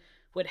you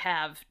would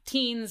have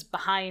teens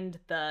behind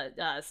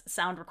the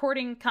sound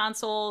recording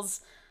consoles.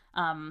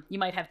 You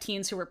might have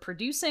teens who were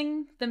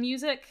producing the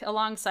music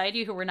alongside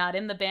you, who were not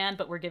in the band,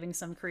 but were giving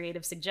some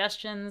creative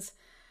suggestions.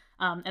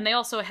 And they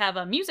also have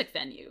a music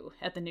venue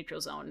at the Neutral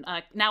Zone.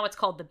 Now it's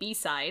called the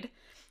B-Side,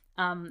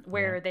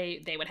 where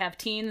they would have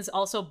teens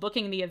also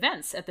booking the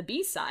events at the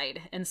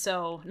B-Side. And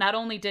so not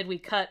only did we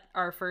cut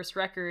our first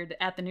record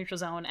at the Neutral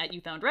Zone at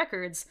Youth Owned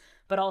Records,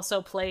 but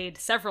also played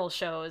several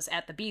shows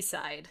at the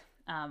B-Side.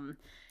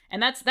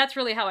 And that's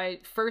really how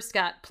I first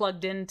got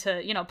plugged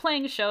into,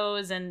 playing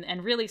shows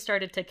and really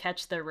started to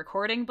catch the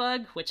recording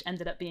bug, which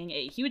ended up being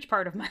a huge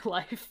part of my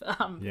life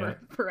for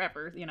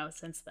forever,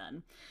 since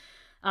then.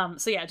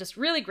 Just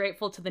really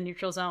grateful to the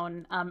Neutral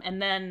Zone.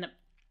 And then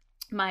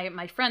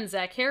my friend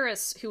Zach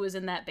Harris, who was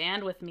in that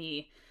band with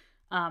me,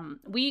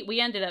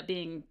 we ended up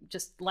being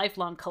just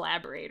lifelong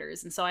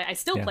collaborators. And so I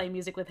still play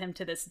music with him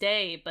to this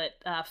day, but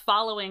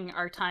following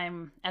our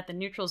time at the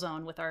Neutral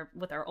Zone with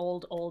our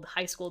old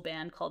high school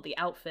band called The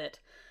Outfit,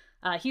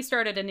 he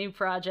started a new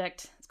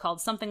project. It's called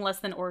Something Less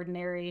Than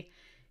Ordinary.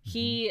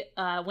 He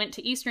went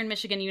to Eastern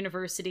Michigan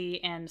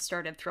University and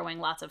started throwing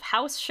lots of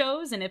house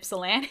shows in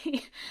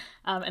Ypsilanti.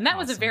 And that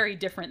was a very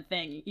different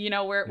thing,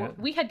 where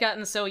we had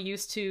gotten so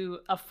used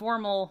to a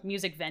formal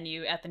music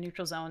venue at the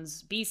Neutral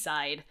Zone's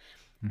B-Side.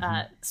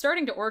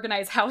 Starting to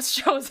organize house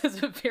shows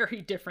is a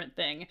very different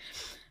thing.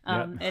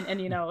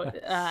 And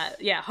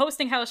yeah,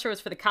 hosting house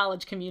shows for the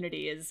college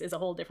community is a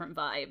whole different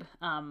vibe.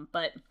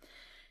 But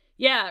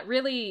yeah,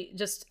 really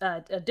just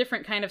a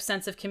different kind of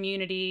sense of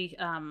community,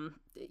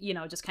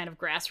 just kind of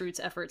grassroots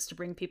efforts to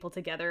bring people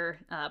together,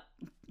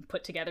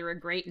 put together a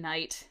great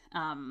night.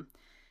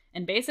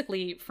 And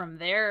basically from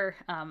there,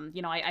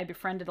 I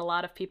befriended a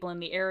lot of people in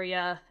the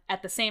area.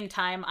 At the same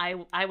time,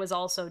 I was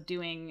also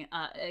doing,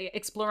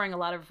 exploring a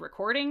lot of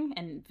recording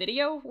and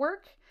video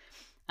work.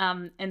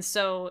 And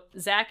so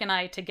Zach and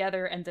I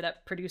together ended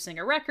up producing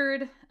a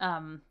record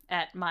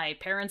at my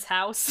parents'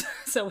 house.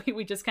 So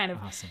we just kind of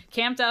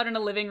camped out in a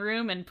living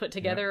room and put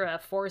together a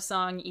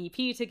 4-song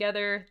EP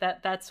together.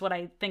 That's what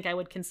I think I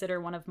would consider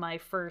one of my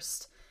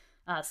first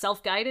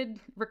self-guided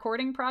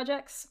recording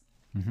projects.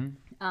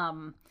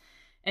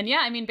 And yeah,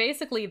 I mean,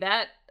 basically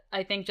that,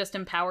 I think, just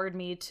empowered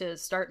me to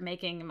start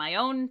making my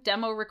own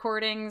demo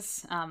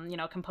recordings,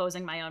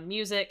 composing my own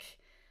music.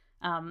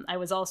 I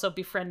was also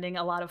befriending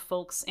a lot of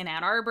folks in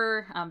Ann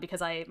Arbor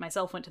because I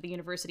myself went to the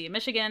University of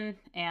Michigan,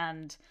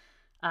 and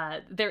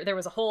there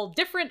was a whole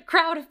different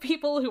crowd of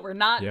people who were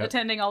not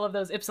attending all of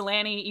those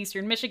Ypsilanti,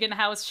 Eastern Michigan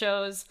house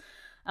shows.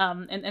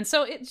 And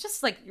so it's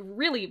just like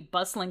really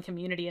bustling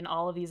community in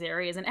all of these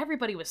areas, and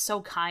everybody was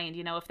so kind.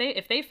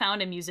 If they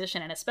found a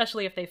musician, and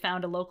especially if they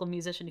found a local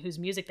musician whose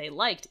music they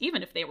liked,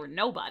 even if they were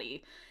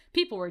nobody,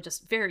 people were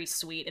just very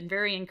sweet and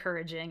very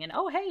encouraging. And,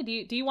 oh, hey,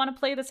 do you want to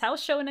play this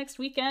house show next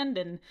weekend?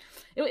 And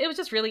it was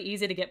just really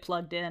easy to get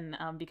plugged in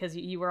because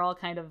you were all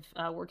kind of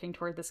working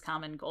toward this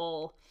common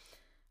goal.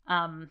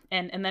 And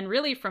then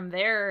really from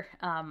there,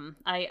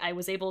 I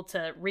was able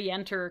to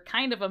re-enter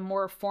kind of a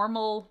more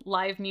formal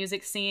live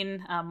music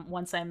scene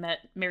once I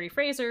met Mary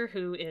Fraser,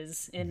 who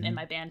is in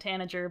my band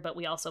Tanager, but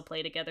we also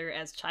play together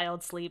as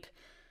Child Sleep.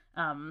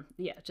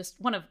 Just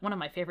one of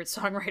my favorite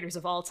songwriters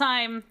of all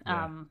time.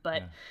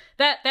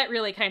 That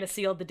really kind of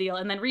sealed the deal.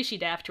 And then Rishi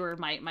Daftuar,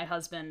 my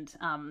husband,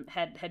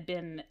 had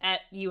been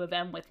at U of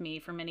M with me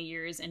for many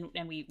years,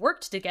 and we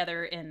worked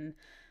together in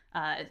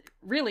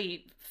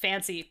really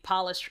fancy,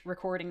 polished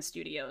recording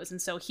studios.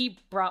 And so he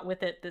brought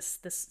with it this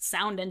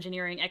sound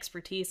engineering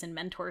expertise and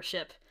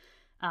mentorship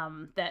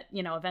that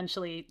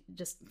eventually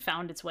just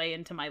found its way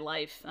into my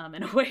life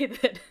in a way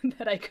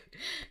that I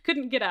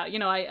couldn't get out.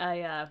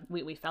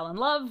 We fell in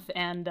love,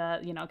 and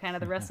kind of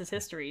the rest is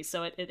history.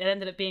 So it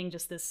ended up being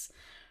just this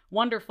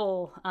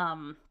wonderful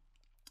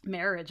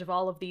marriage of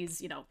all of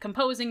these,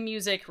 composing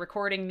music,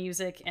 recording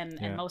music, and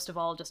most of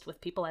all, just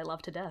with people I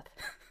love to death.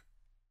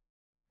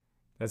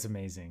 That's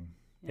amazing.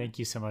 Yeah. Thank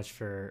you so much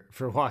for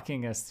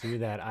walking us through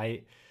that.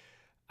 I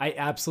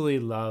absolutely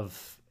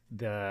love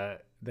the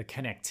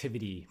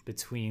connectivity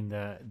between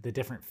the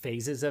different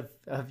phases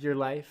of your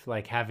life,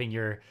 like having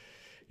your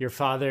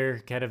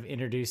father kind of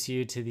introduce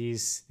you to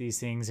these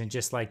things, and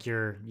just like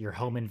your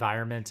home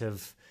environment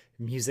of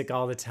music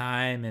all the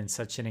time, and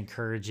such an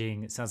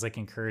encouraging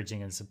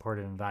and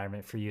supportive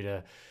environment for you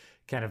to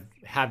kind of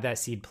have that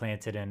seed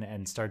planted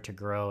and start to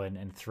grow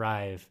and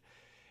thrive.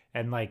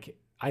 And like,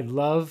 I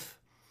love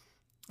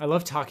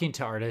talking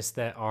to artists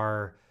that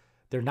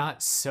they're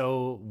not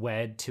so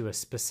wed to a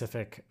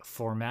specific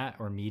format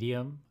or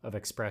medium of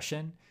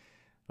expression.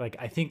 Like,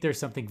 I think there's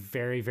something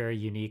very, very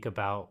unique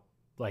about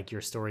like your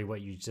story,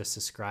 what you just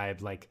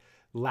described, like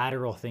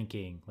lateral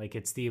thinking. Like,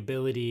 it's the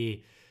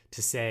ability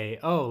to say,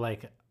 oh,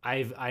 like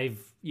I've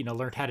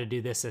learned how to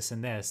do this,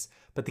 and this,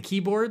 but the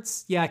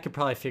keyboards, I could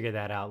probably figure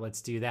that out.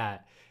 Let's do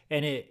that.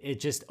 And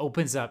it just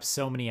opens up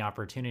so many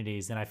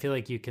opportunities. And I feel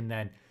like you can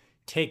then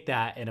take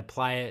that and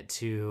apply it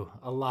to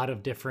a lot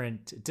of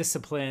different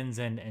disciplines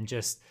and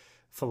just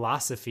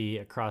philosophy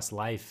across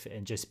life,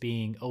 and just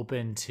being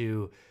open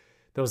to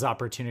those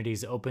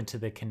opportunities, open to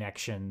the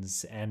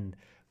connections. And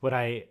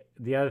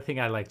the other thing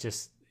I like,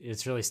 just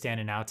it's really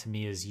standing out to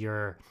me, is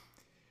your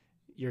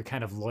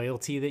kind of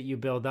loyalty that you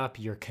build up,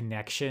 your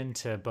connection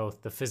to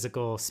both the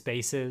physical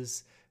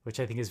spaces, which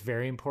I think is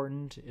very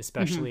important,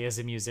 especially as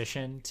a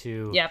musician,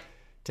 to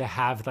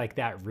have like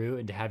that root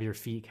and to have your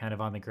feet kind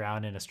of on the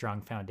ground in a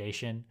strong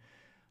foundation.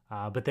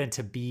 But then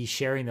to be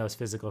sharing those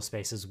physical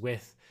spaces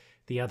with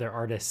the other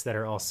artists that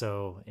are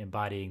also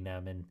embodying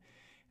them. And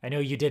I know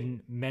you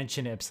didn't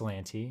mention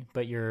Ypsilanti,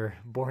 but you're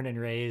born and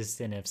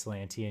raised in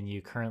Ypsilanti, and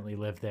you currently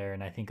live there.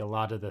 And I think a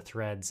lot of the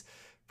threads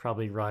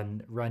probably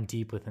run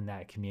deep within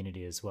that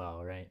community as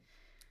well, right?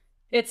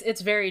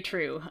 It's very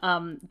true.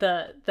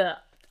 The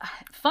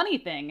funny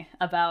thing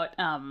about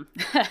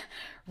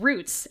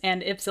Roots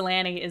and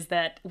Ypsilanti is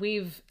that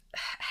we've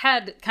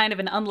had kind of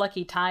an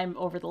unlucky time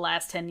over the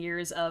last 10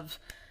 years of,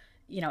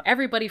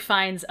 everybody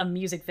finds a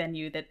music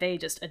venue that they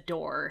just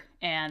adore,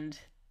 and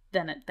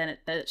then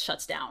it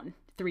shuts down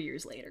 3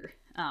 years later.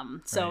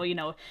 So,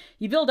 right.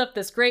 You build up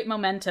this great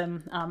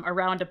momentum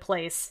around a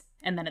place,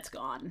 and then it's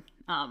gone,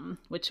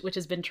 which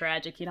has been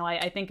tragic.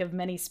 I think of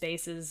many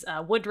spaces.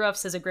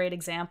 Woodruff's is a great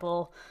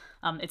example.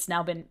 It's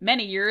now been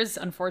many years,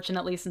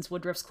 unfortunately, since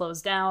Woodruff's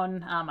closed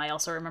down. I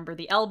also remember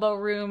the Elbow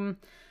Room,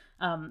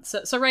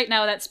 So right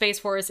now that space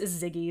for us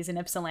is Ziggy's in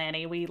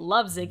Ypsilanti. We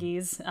love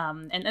Ziggy's,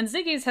 and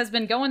Ziggy's has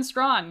been going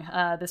strong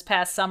this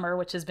past summer,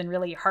 which has been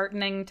really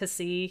heartening to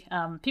see.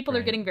 People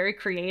are getting very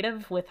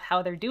creative with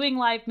how they're doing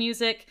live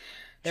music.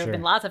 There have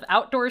been lots of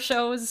outdoor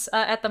shows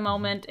at the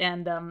moment,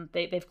 and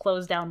they've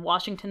closed down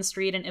Washington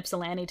Street in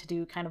Ypsilanti to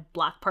do kind of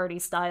block party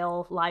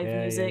style live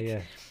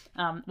music,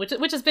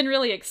 which has been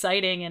really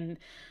exciting. And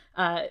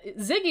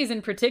Ziggy's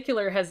in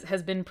particular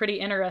has been pretty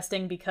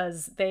interesting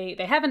because they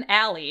have an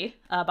alley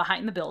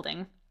behind the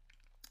building.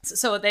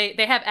 So they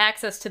have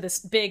access to this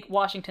big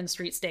Washington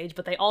Street stage,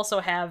 but they also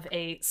have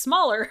a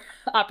smaller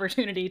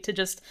opportunity to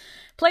just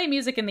play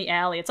music in the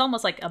alley. It's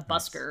almost like a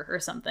busker or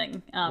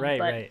something.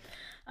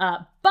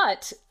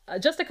 But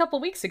just a couple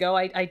weeks ago,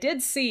 I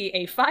did see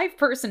a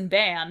 5-person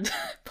band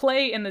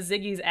play in the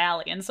Ziggy's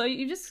alley. And so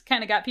you just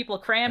kind of got people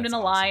crammed in a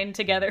line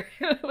together.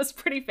 It was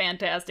pretty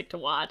fantastic to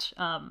watch.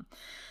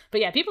 But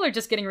yeah, people are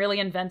just getting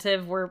really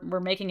inventive. We're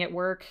making it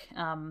work.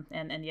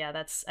 And yeah,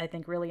 that's, I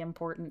think, really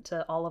important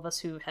to all of us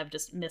who have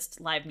just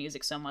missed live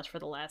music so much for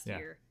the last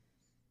year.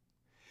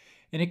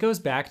 And it goes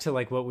back to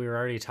like what we were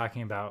already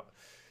talking about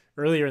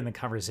earlier in the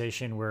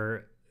conversation,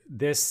 where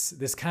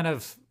this kind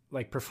of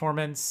like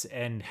performance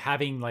and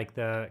having like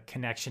the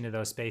connection to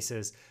those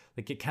spaces,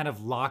 like it kind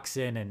of locks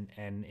in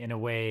and in a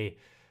way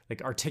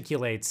like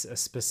articulates a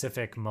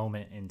specific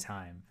moment in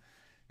time.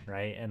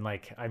 Right. And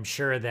like, I'm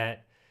sure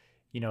that,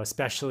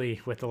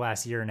 especially with the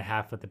last year and a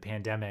half with the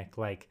pandemic,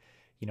 like,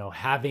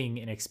 having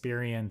an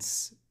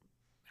experience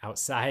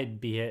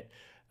outside, be it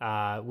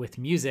with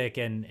music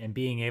and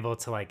being able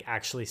to like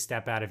actually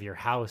step out of your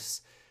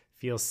house,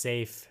 feel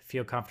safe,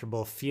 feel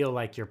comfortable, feel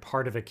like you're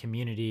part of a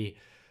community.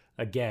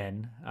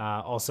 Again,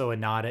 also a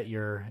nod at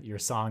your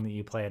song that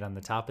you played on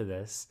the top of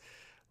this,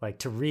 like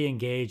to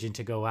re-engage and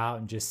to go out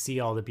and just see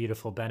all the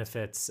beautiful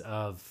benefits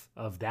of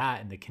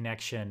that and the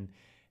connection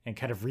and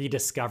kind of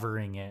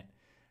rediscovering it.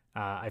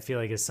 I feel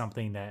like is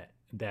something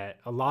that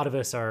a lot of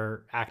us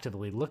are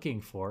actively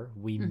looking for.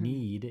 We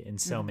need in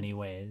so many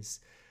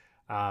ways.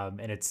 And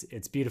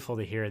it's beautiful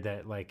to hear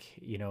that, like,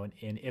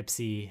 in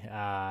Ipsy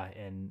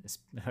and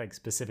like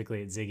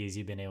specifically at Ziggy's,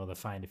 you've been able to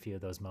find a few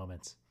of those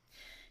moments.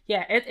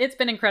 Yeah, it's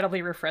been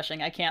incredibly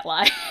refreshing. I can't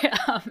lie,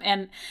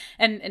 and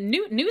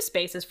new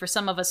spaces for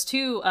some of us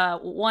too.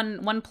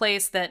 One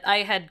place that I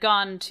had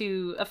gone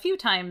to a few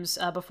times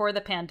before the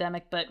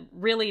pandemic, but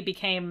really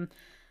became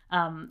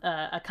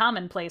a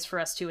common place for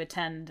us to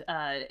attend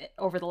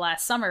over the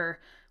last summer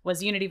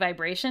was Unity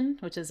Vibration,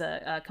 which is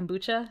a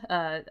kombucha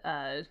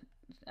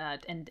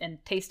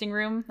and tasting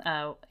room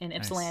in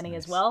Ypsilanti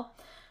as well.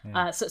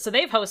 Yeah. So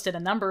they've hosted a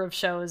number of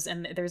shows,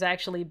 and there's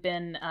actually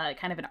been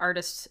kind of an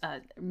artist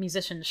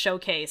musician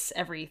showcase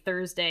every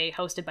Thursday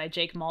hosted by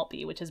Jake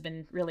Maltby, which has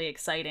been really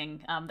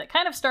exciting. That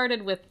kind of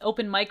started with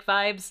open mic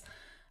vibes,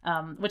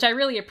 which I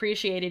really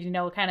appreciated.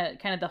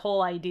 Kind of the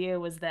whole idea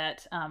was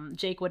that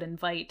Jake would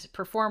invite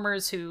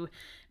performers who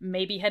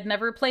maybe had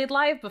never played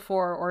live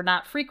before or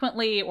not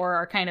frequently, or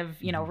are kind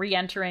of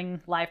re-entering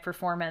live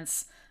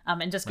performance,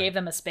 and just gave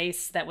them a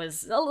space that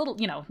was a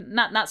little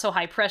not so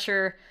high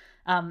pressure.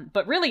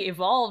 But really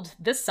evolved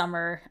this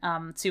summer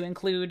to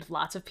include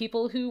lots of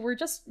people who were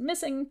just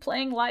missing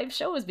playing live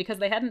shows because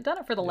they hadn't done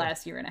it for the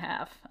last year and a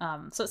half.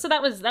 So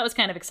that was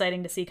kind of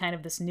exciting to see kind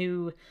of this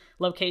new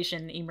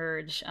location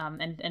emerge,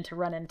 and to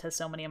run into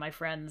so many of my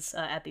friends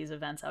at these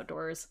events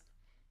outdoors.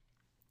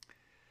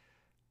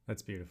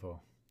 That's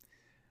beautiful.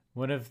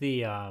 One of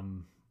the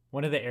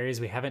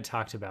areas we haven't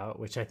talked about,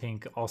 which I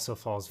think also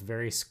falls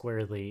very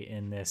squarely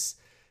in this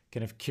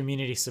kind of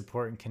community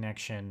support and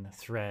connection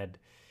thread,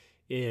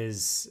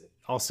 is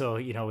also,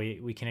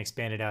 we can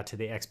expand it out to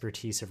the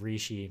expertise of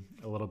Rishi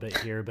a little bit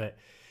here, but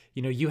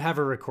you have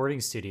a recording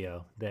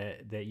studio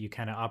that you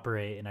kind of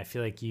operate, and I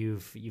feel like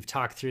you've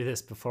talked through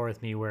this before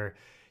with me, where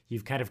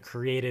you've kind of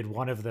created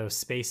one of those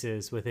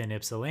spaces within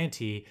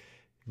Ypsilanti,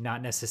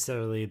 not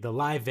necessarily the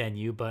live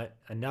venue, but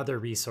another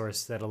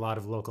resource that a lot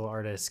of local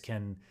artists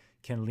can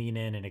lean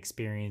in and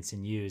experience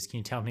and use. Can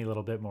you tell me a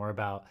little bit more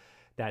about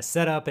that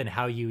setup and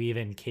how you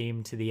even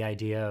came to the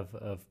idea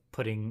of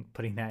putting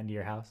that into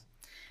your house?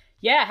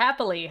 Yeah,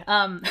 happily.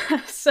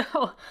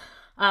 So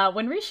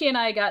when Rishi and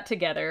I got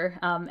together,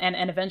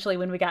 and eventually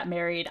when we got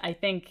married, I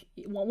think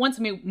once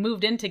we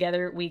moved in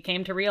together, we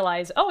came to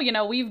realize,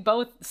 we've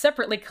both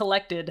separately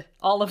collected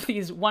all of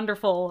these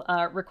wonderful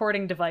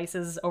recording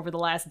devices over the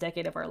last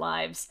decade of our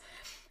lives.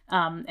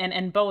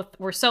 And both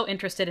were so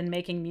interested in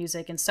making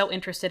music and so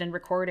interested in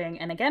recording,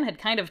 and again, had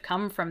kind of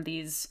come from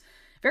these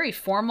very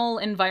formal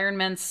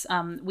environments.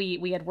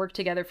 We had worked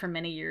together for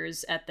many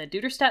years at the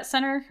Duderstadt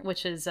Center,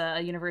 which is a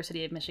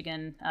University of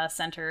Michigan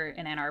center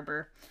in Ann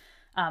Arbor.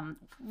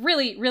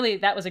 Really,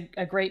 that was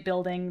a great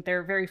building.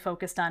 They're very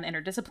focused on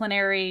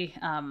interdisciplinary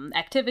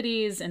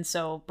activities, and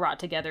so brought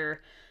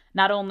together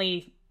not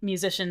only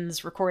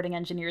musicians, recording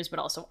engineers, but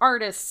also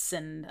artists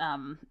and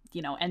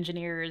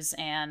engineers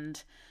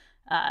and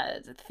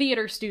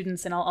theater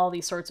students and all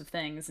these sorts of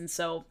things. And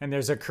so, and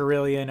there's a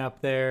carillon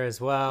up there as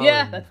well.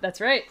 Yeah,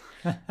 that's right.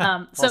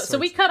 So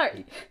we cut our,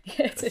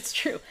 it's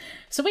true.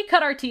 So we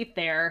cut our teeth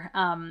there.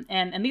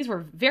 And these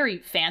were very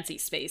fancy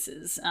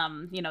spaces.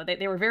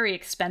 They were very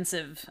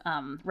expensive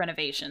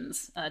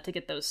renovations to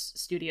get those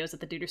studios at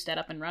the Duderstadt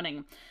up and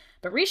running.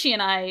 But Rishi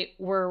and I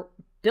were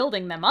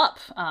building them up.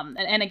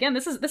 And again,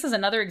 this is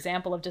another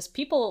example of just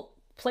people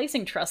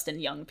placing trust in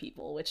young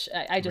people, which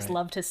I just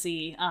love to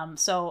see.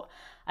 So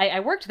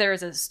I worked there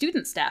as a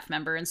student staff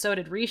member, and so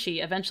did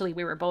Rishi. Eventually,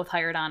 we were both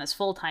hired on as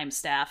full-time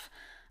staff.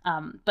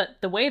 But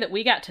the way that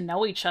we got to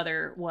know each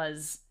other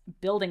was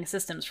building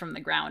systems from the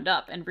ground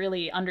up and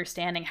really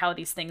understanding how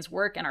these things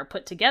work and are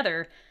put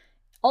together,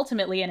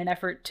 ultimately in an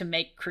effort to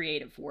make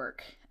creative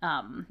work.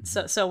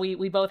 So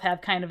we both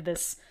have kind of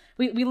this...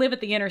 We live at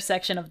the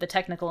intersection of the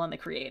technical and the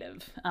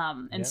creative.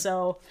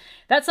 So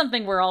that's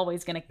something we're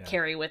always going to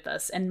carry with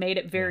us, and made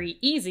it very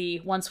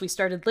easy once we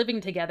started living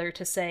together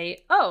to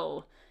say,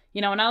 oh,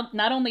 now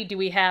not only do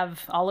we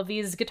have all of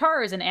these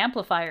guitars and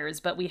amplifiers,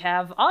 but we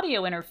have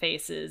audio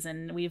interfaces,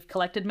 and we've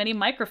collected many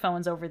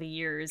microphones over the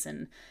years.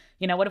 And,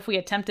 what if we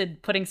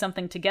attempted putting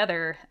something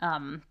together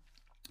and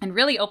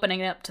really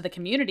opening it up to the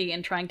community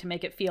and trying to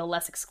make it feel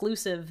less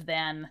exclusive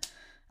than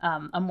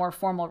a more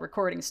formal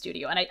recording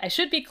studio. And I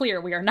should be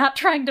clear, we are not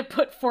trying to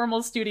put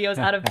formal studios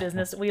out of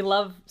business. We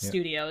love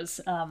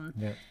studios.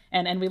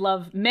 And we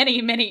love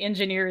many, many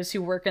engineers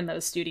who work in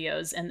those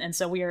studios. And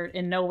so we are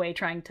in no way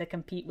trying to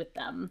compete with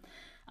them.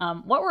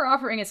 What we're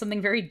offering is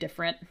something very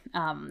different.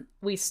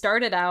 We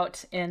started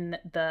out in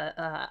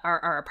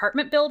our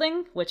apartment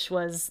building, which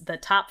was the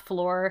top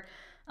floor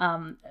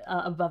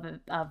above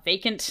a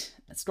vacant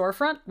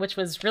storefront, which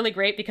was really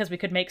great because we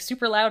could make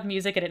super loud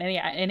music at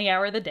any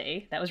hour of the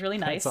day. That was really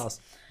nice. That's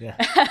awesome.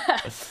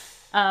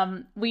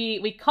 Yeah.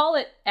 We call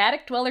it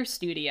Attic Dweller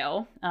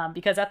Studio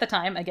because at the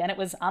time, again, it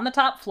was on the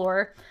top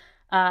floor.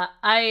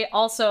 I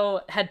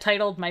also had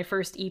titled my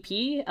first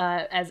EP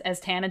as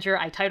Tanager.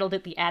 I titled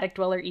it the Attic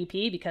Dweller EP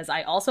because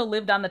I also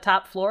lived on the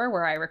top floor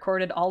where I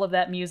recorded all of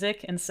that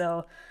music. And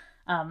so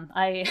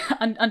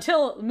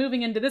until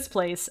moving into this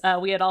place,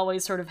 we had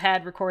always sort of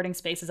had recording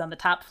spaces on the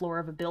top floor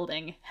of a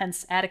building,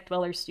 hence Attic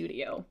Dweller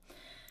Studio.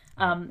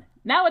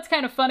 Now it's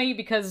kind of funny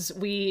because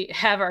we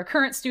have our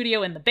current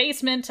studio in the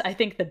basement. I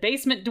think the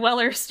Basement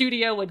Dweller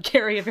Studio would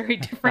carry a very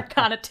different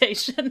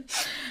connotation.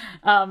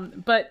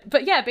 But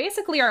yeah,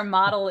 basically our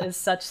model is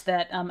such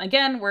that,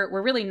 again,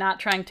 we're really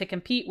not trying to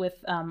compete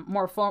with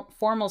more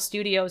formal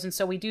studios. And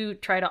so we do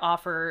try to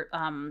offer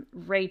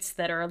rates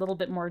that are a little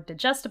bit more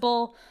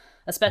digestible,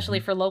 especially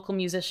for local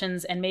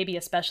musicians, and maybe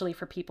especially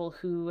for people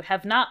who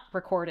have not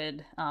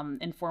recorded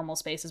in formal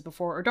spaces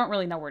before or don't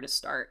really know where to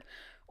start,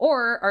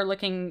 or are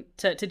looking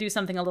to do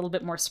something a little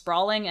bit more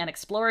sprawling and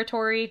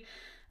exploratory.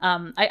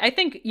 I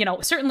think,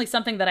 certainly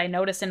something that I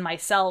notice in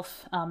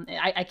myself,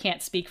 I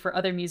can't speak for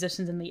other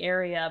musicians in the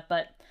area,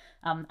 but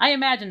I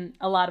imagine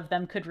a lot of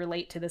them could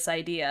relate to this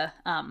idea.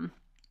 I'm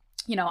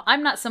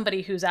not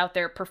somebody who's out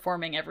there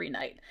performing every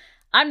night.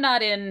 I'm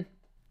not in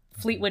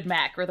Fleetwood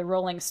Mac or the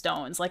Rolling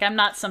Stones. Like, I'm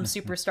not some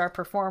superstar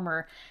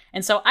performer.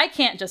 And so I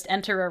can't just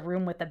enter a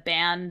room with a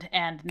band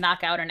and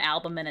knock out an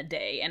album in a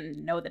day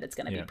and know that it's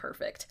going to be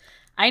perfect.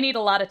 I need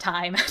a lot of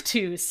time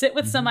to sit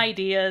with some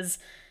ideas,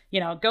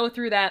 go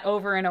through that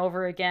over and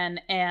over again.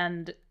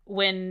 And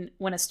when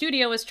a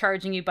studio is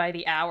charging you by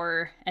the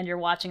hour and you're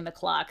watching the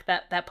clock,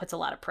 that puts a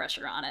lot of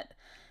pressure on it.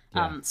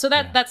 So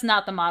that's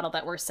not the model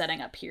that we're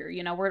setting up here.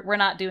 We're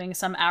not doing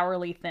some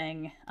hourly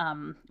thing.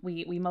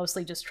 We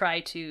mostly just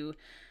try to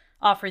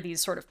offer these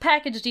sort of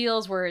package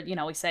deals where,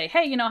 we say,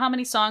 hey, how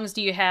many songs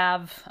do you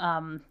have?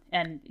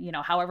 And,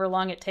 however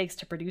long it takes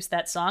to produce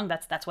that song,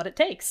 that's what it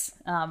takes.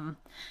 And,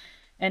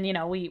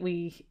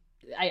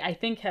 I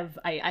think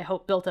I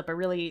hope built up a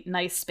really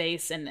nice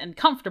space and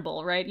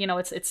comfortable, right?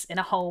 It's in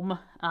a home,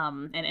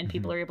 and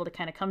people are able to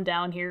kind of come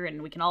down here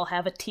and we can all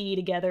have a tea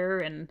together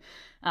and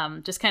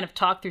just kind of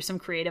talk through some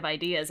creative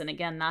ideas. And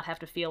again, not have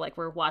to feel like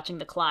we're watching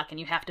the clock and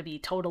you have to be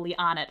totally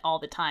on it all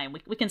the time.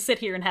 We can sit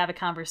here and have a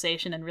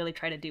conversation and really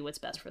try to do what's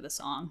best for the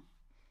song.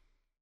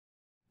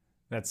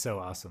 That's so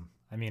awesome.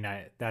 I mean,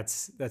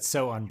 that's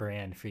so on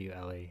brand for you,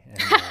 Elly.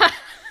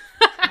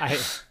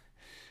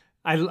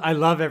 And I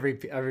love every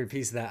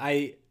piece of that.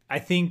 I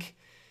think,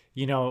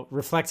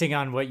 reflecting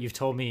on what you've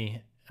told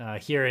me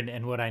here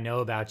and what I know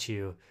about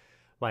you,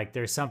 like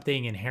there's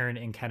something inherent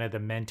in kind of the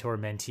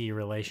mentor-mentee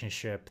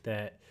relationship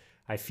that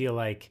I feel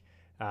like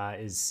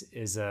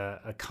is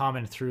a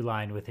common through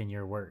line within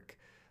your work.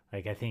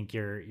 Like, I think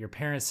your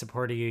parents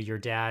supported you, your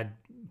dad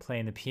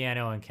playing the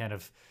piano and kind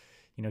of,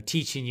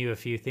 teaching you a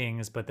few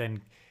things, but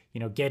then,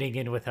 getting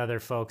in with other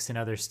folks and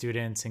other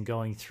students and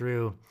going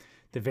through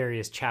the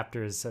various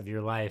chapters of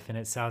your life. And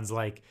it sounds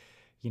like,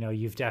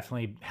 you've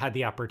definitely had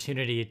the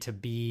opportunity to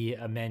be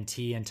a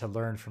mentee and to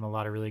learn from a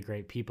lot of really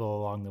great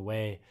people along the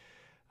way.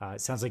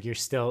 It sounds like you're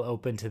still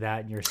open to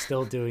that and you're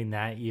still doing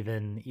that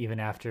even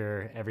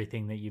after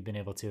everything that you've been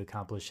able to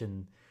accomplish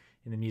in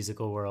the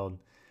musical world.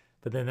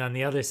 But then on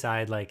the other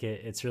side, like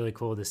it's really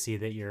cool to see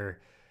that you're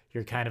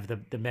you're kind of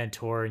the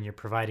mentor, and you're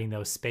providing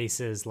those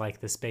spaces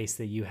like the space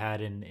that you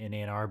had in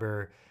Ann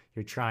Arbor.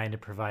 You're trying to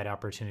provide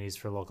opportunities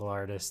for local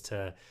artists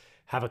to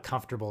have a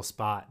comfortable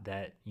spot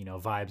that, you know,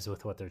 vibes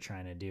with what they're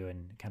trying to do,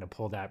 and kind of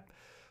pull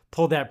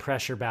that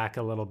pressure back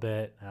a little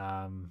bit.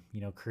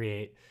 You know,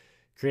 create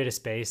a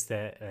space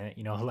that,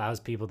 you know, allows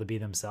people to be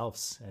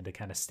themselves and to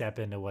kind of step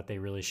into what they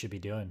really should be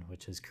doing,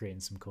 which is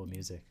creating some cool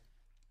music.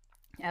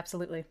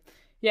 Absolutely.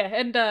 Yeah,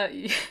 and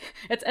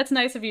it's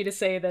nice of you to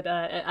say that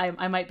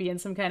I might be in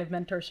some kind of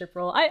mentorship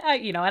role. I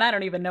you know, and I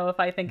don't even know if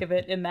I think of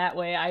it in that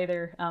way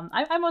either.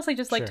 I mostly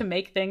just like to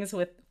make things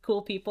with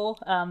cool people,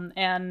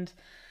 and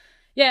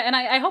yeah, and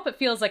I hope it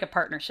feels like a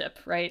partnership,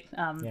 right?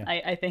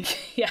 I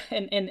think, yeah,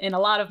 in a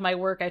lot of my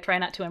work, I try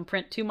not to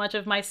imprint too much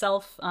of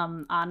myself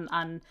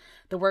on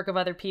the work of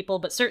other people,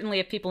 but certainly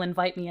if people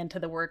invite me into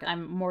the work,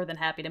 I'm more than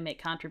happy to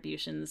make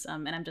contributions,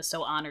 and I'm just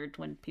so honored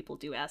when people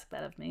do ask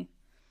that of me.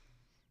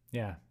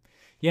 Yeah.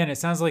 Yeah, and it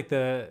sounds like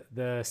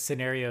the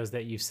scenarios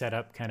that you've set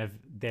up kind of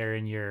there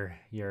in your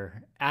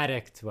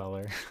attic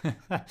dweller,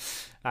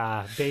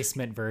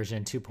 basement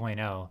version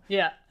 2.0.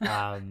 Yeah.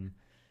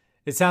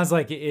 It sounds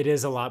like it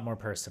is a lot more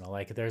personal.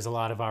 Like there's a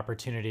lot of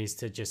opportunities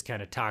to just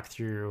kind of talk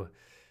through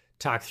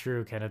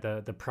kind of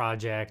the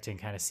project and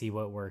kind of see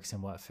what works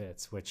and what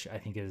fits, which I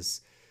think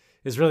is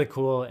really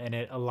cool, and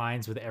it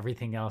aligns with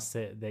everything else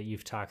that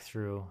you've talked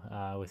through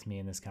with me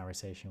in this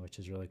conversation, which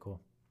is really cool.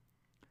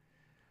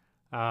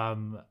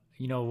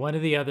 You know, one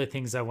of the other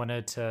things I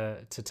wanted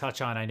to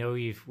touch on, I know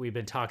we've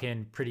been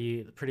talking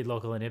pretty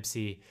local in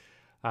Ypsi.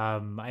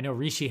 I know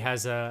Rishi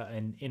has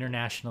an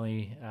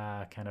internationally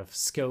kind of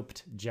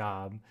scoped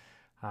job.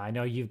 I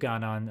know you've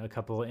gone on a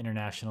couple of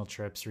international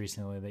trips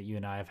recently that you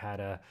and I have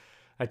had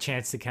a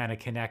chance to kind of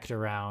connect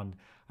around.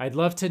 I'd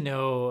love to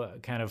know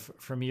kind of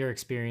from your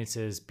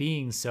experiences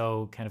being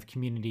so kind of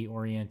community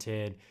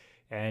oriented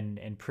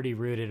and pretty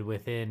rooted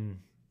within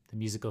the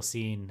musical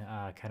scene,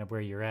 kind of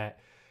where you're at.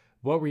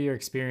 What were your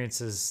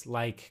experiences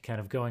like kind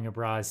of going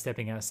abroad,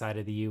 stepping outside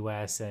of the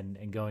US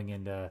and going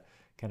into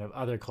kind of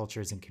other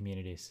cultures and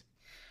communities?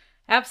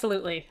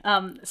 Absolutely.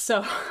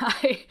 So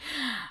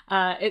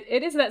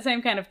it is that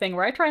same kind of thing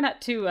where I try not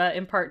to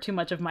impart too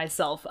much of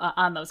myself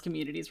on those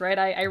communities, right?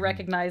 I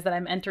recognize that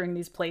I'm entering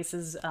these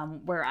places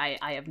where I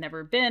have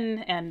never been,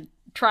 and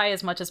try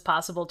as much as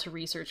possible to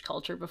research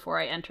culture before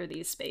I enter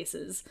these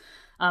spaces.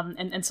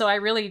 And so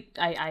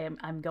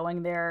I'm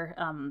going there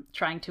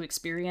trying to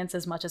experience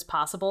as much as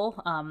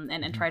possible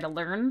and try to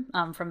learn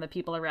from the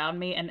people around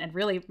me, and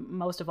really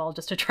most of all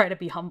just to try to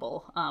be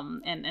humble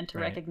and to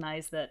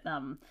recognize that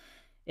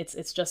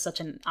it's just such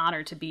an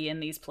honor to be in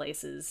these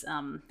places.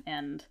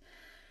 And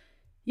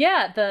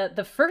yeah,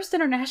 the first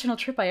international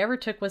trip I ever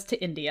took was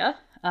to India,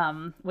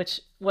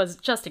 which was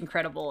just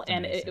incredible.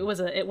 And it was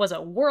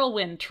a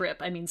whirlwind trip.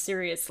 I mean,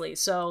 seriously.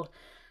 So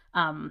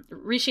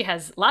Rishi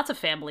has lots of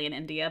family in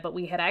India, but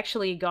we had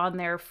actually gone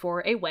there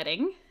for a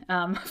wedding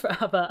of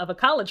a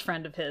college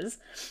friend of his.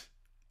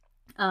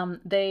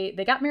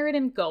 They got married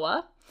in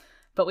Goa,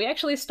 but we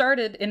actually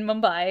started in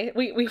Mumbai.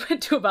 We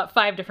went to about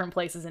 5 different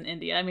places in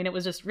India. I mean, it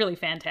was just really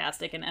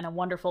fantastic and a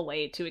wonderful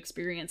way to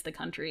experience the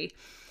country.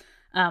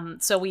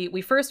 So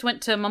we first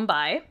went to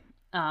Mumbai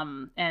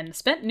and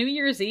spent New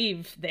Year's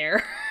Eve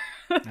there.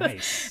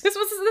 Nice. This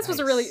was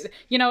a really,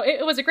 you know,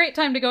 it was a great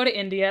time to go to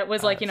India. It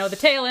was like, you know, the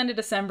tail end of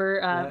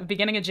December,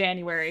 beginning of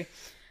January.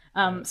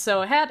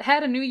 So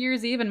had a New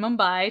Year's Eve in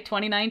Mumbai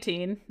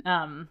 2019.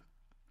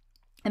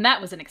 And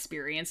that was an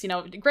experience, you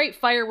know, great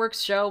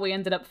fireworks show. We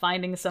ended up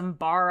finding some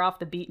bar off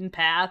the beaten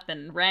path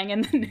and rang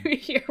in the new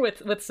year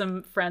with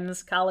some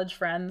friends, college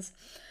friends.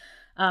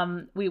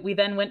 We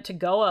then went to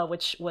Goa,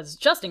 which was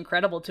just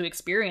incredible to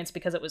experience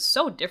because it was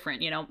so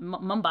different. You know,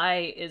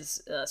 Mumbai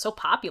is so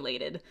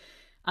populated.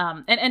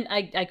 And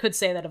I could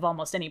say that of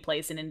almost any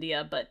place in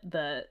India, but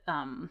the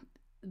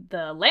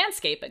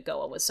landscape at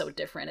Goa was so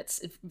different.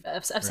 It's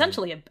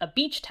essentially a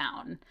beach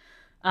town.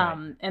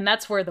 And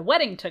that's where the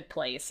wedding took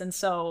place. And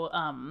so,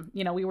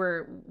 you know, we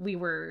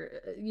were,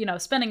 you know,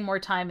 spending more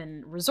time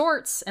in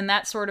resorts and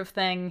that sort of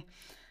thing,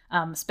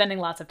 spending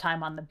lots of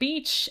time on the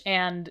beach.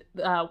 And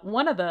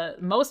one of the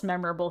most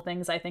memorable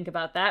things I think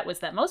about that was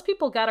that most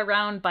people got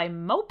around by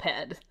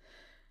moped.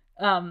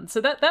 So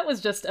that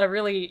was just a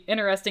really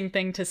interesting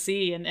thing to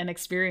see and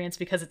experience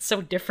because it's so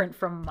different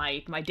from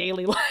my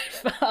daily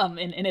life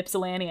in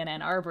Ypsilanti and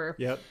Ann Arbor.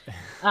 Yep.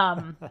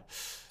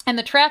 And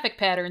the traffic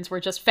patterns were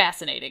just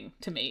fascinating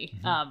to me.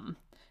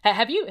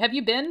 Have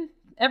you been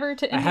ever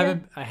to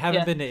India? I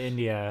haven't been to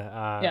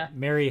India.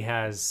 Mary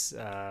has.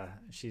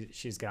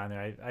 She's gone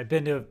there. I've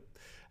been to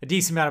a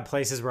decent amount of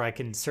places where I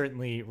can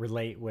certainly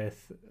relate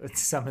with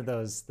some of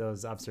those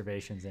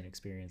observations and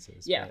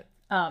experiences. Yeah.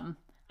 But.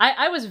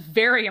 I was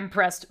very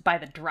impressed by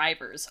the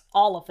drivers,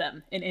 all of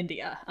them in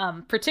India,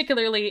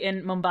 particularly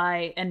in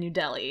Mumbai and New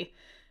Delhi,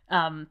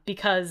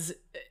 because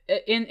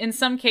in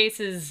some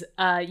cases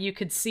you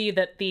could see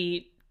that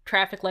the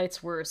traffic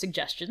lights were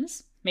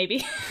suggestions.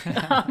 maybe.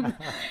 um,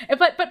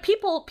 but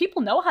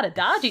people know how to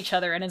dodge each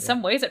other, and in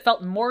some ways it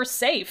felt more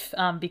safe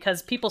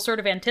because people sort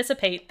of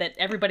anticipate that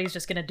everybody's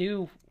just going to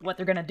do what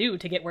they're going to do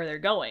to get where they're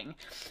going.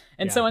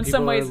 And so in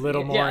some ways, are a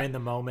little more in the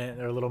moment,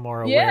 they're a little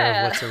more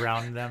aware of what's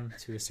around them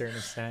to a certain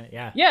extent.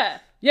 Yeah.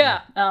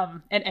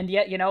 And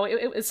yet,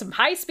 it was some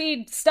high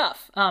speed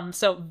stuff.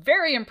 So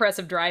very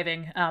impressive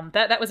driving.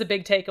 That was a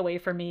big takeaway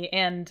for me.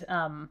 And,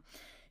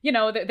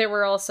 there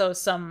were also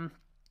some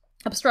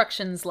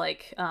obstructions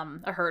like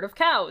a herd of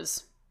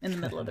cows in the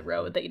middle of the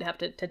road that you'd have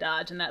to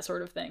dodge and that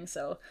sort of thing.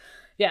 So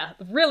yeah,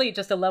 really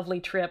just a lovely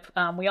trip.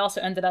 We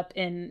also ended up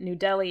in New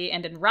Delhi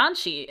and in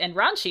Ranchi, and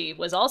Ranchi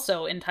was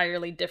also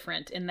entirely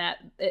different in that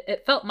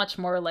it felt much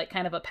more like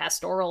kind of a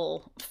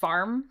pastoral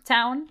farm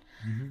town.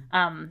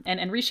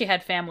 And Rishi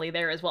had family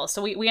there as well.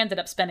 So we ended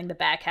up spending the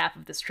back half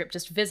of this trip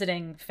just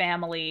visiting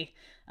family.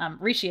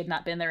 Rishi had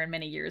not been there in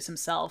many years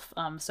himself.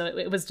 So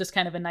it was just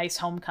kind of a nice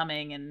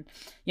homecoming. And,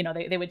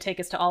 they would take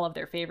us to all of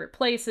their favorite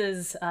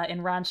places. In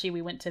Ranchi,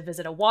 we went to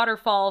visit a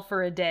waterfall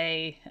for a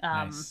day.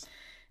 Nice.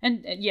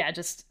 And yeah,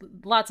 just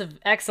lots of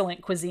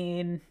excellent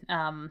cuisine.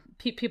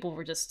 People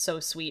were just so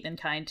sweet and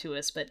kind to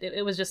us, but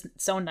it was just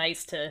so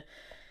nice to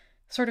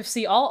sort of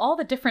see all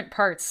the different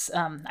parts.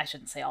 I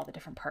shouldn't say all the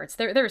different parts.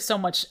 There's so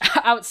much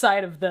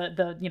outside of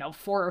the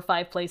 4 or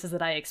 5 places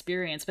that I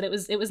experienced, but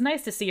it was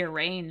nice to see a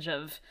range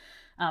of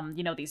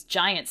these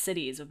giant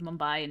cities of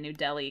Mumbai and New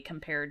Delhi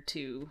compared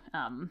to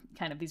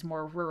kind of these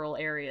more rural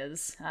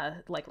areas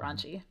like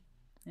Ranchi.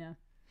 Yeah.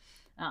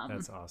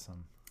 That's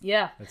awesome.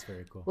 Yeah. That's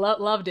very cool.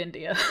 Loved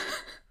India.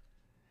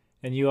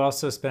 And you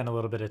also spent a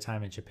little bit of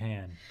time in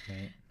Japan,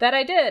 right? That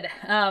I did.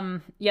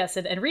 Yes,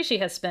 and Rishi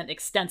has spent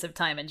extensive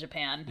time in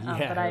Japan.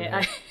 But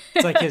I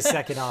it's like his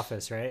second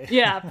office, right?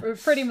 Yeah,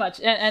 pretty much.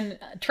 And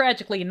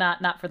tragically,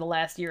 not for the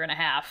last year and a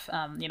half.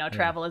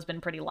 Travel has been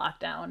pretty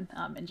locked down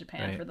in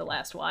Japan for the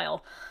last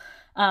while.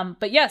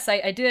 But yes,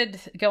 I did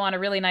go on a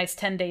really nice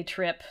 10-day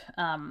trip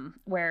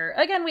where,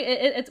 again,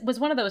 it was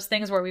one of those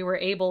things where we were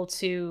able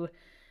to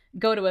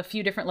go to a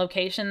few different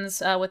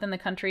locations within the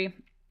country.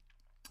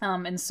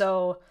 And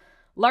so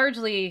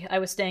largely I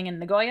was staying in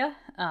Nagoya,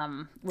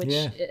 which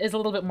is a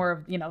little bit more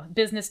of,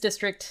 business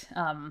district.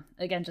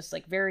 Again, just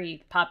like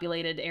very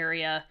populated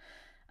area.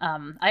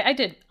 I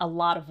did a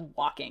lot of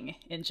walking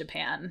in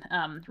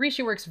Japan.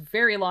 Rishi works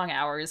very long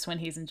hours when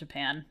he's in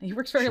Japan. He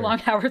works very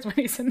long hours when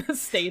he's in the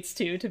States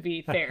too, to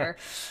be fair.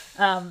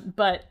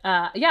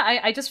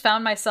 I just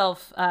found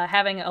myself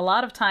having a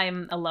lot of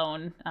time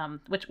alone,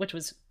 which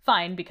was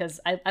fine because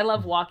I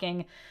love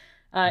walking.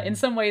 In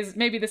some ways,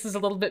 maybe this is a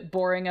little bit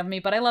boring of me,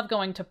 but I love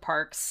going to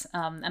parks.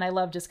 And I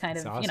love just kind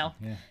of, awesome.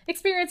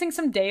 Experiencing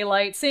some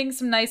daylight, seeing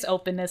some nice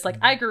openness. Like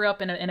I grew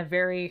up in a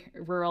very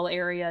rural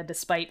area,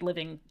 despite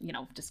living,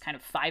 just kind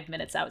of 5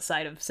 minutes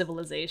outside of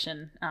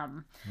civilization.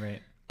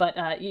 Right. But,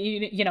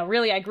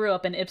 really, I grew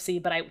up in Ipsy,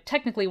 but I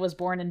technically was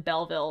born in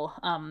Belleville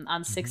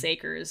on 6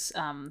 acres,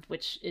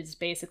 which is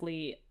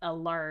basically a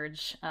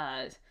large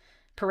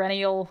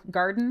perennial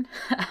garden.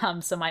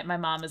 So my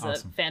mom is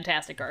awesome. a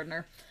fantastic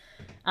gardener.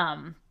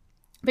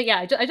 But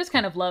yeah, I just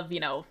kind of love,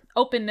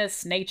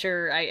 openness,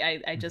 nature.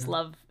 I just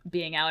love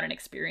being out and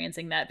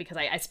experiencing that because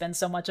I spend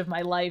so much of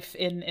my life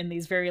in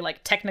these very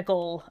like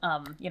technical,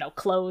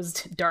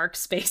 closed, dark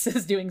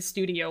spaces doing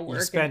studio work.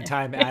 You spend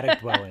time attic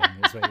dwelling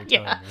is what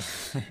you're telling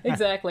me.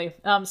 Exactly.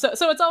 So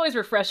it's always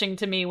refreshing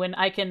to me when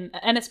I can,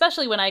 and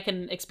especially when I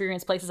can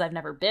experience places I've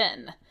never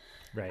been.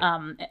 Right.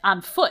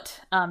 On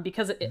foot,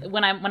 because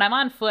when I'm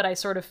on foot, I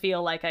sort of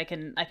feel like I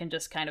can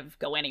just kind of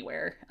go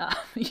anywhere,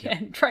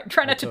 and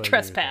try not to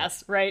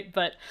trespass, right?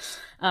 But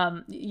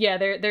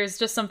there's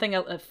just something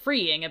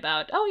freeing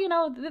about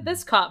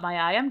this caught my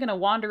eye. I'm gonna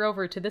wander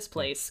over to this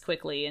place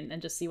quickly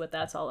and just see what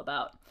that's all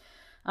about.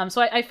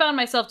 So I found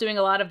myself doing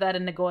a lot of that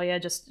in Nagoya,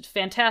 just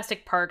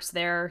fantastic parks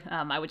there.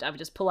 I would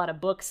just pull out a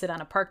book, sit on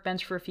a park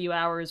bench for a few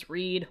hours,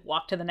 read,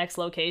 walk to the next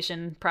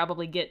location,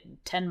 probably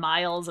get 10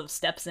 miles of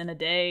steps in a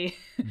day.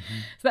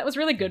 So that was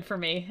really good for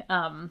me.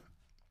 And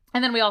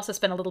then we also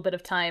spent a little bit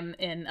of time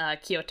in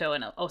Kyoto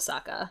and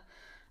Osaka,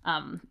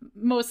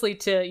 mostly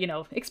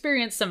to,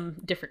 experience some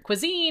different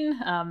cuisine.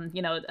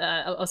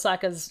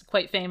 Osaka's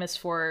quite famous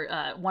for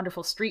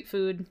wonderful street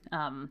food.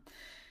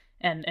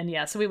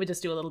 So we would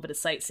just do a little bit of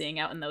sightseeing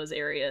out in those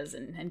areas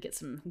and get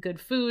some good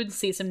food,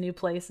 see some new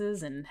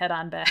places, and head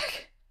on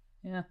back.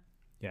 Yeah.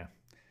 Yeah.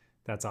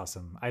 That's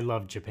awesome. I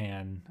love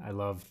Japan. I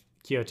love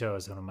Kyoto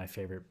is one of my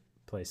favorite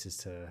places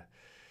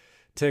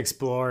to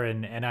explore.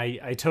 And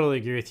I totally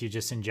agree with you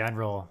just in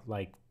general.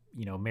 Like,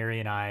 Mary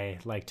and I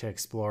like to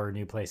explore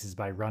new places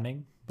by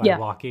running, by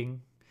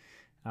walking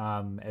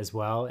as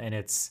well. And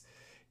it's,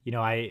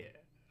 I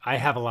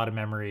have a lot of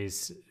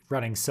memories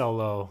running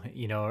solo,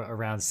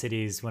 around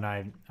cities when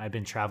I've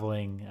been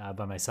traveling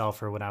by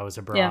myself or when I was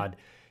abroad.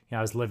 I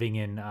was living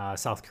in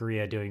South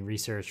Korea doing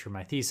research for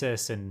my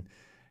thesis. And,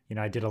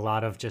 I did a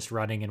lot of just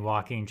running and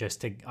walking just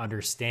to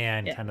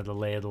understand kind of the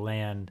lay of the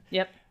land.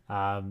 Yep.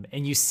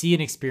 And you see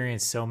and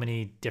experience so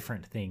many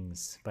different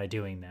things by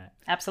doing that.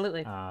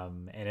 Absolutely.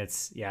 And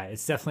it's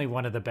definitely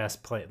one of the best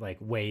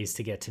ways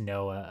to get to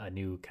know a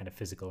new kind of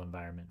physical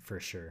environment for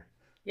sure.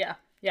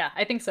 Yeah,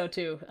 I think so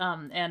too.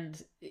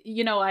 And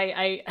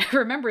I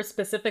remember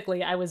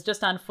specifically, I was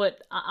just on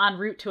foot en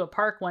route to a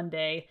park one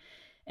day,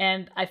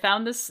 and I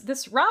found this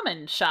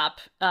ramen shop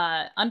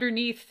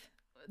underneath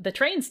the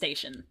train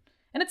station.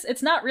 And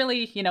it's not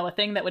really, a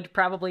thing that would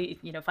probably,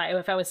 if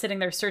I was sitting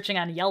there searching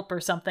on Yelp or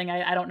something,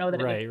 I don't know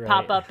that it would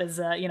pop up as,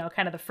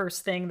 kind of the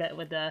first thing that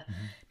would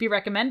be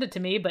recommended to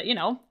me. But,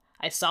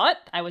 I saw it.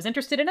 I was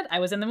interested in it. I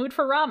was in the mood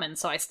for ramen.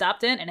 So I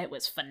stopped in and it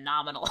was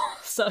phenomenal.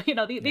 So,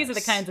 these are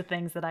the kinds of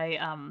things that I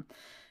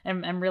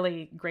am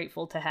really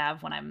grateful to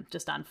have when I'm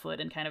just on foot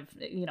and kind of,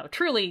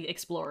 truly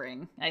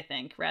exploring, I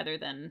think, rather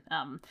than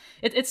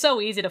it's so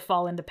easy to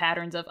fall into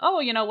patterns of,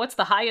 what's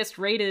the highest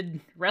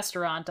rated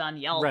restaurant on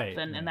Yelp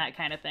and that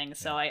kind of thing.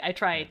 So I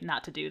try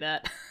not to do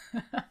that.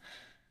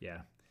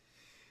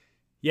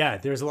 Yeah,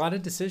 there's a lot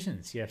of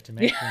decisions you have to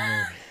make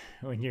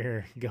when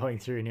you're going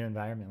through a new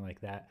environment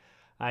like that.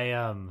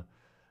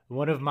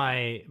 One of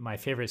my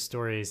favorite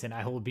stories, and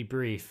I will be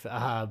brief,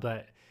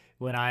 but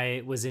when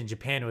I was in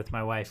Japan with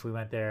my wife, we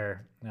went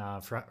there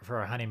for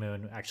our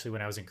honeymoon. Actually,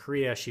 when I was in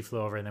Korea, she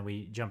flew over, and then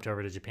we jumped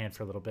over to Japan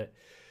for a little bit.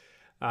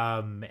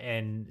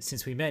 And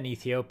since we met in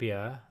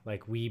Ethiopia,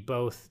 we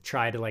both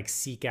try to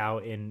seek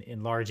out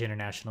in large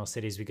international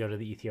cities. We go to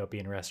the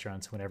Ethiopian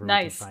restaurants whenever we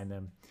can find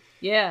them.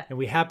 Yeah. And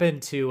we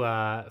happened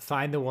to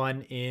find the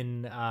one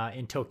in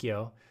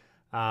Tokyo.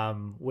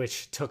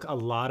 Which took a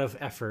lot of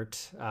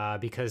effort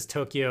because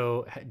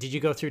Tokyo. Did you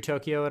go through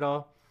Tokyo at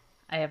all?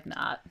 I have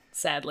not,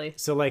 sadly.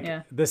 So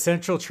the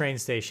central train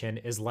station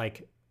is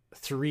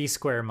 3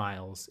 square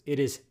miles. It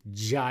is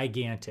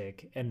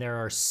gigantic, and there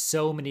are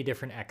so many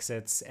different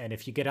exits. And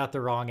if you get out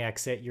the wrong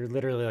exit, you're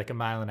literally a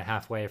mile and a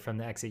half away from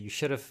the exit you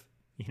should have,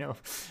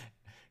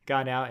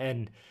 gone out.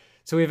 And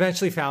so we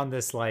eventually found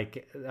this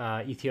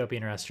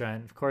Ethiopian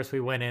restaurant. Of course,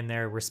 we went in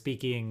there. We're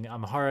speaking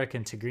Amharic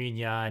and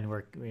Tigrinya, and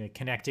we're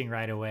connecting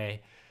right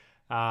away.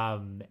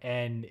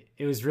 And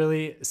it was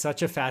really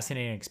such a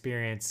fascinating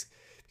experience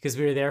because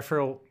we were there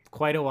for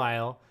quite a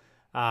while.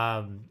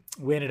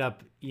 We ended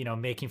up,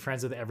 making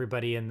friends with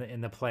everybody in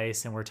the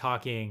place, and we're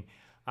talking.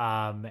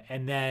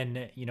 And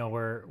then,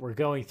 we're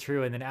going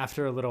through, and then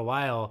after a little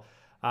while,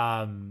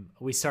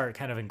 we start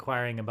kind of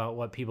inquiring about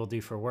what people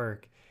do for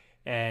work.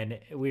 And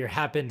we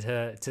happened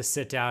to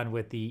sit down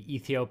with the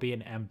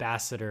Ethiopian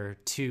ambassador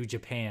to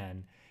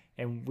Japan,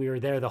 and we were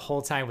there the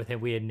whole time with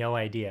him. We had no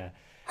idea,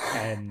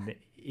 and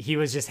he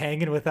was just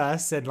hanging with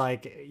us, and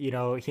he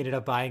ended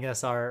up buying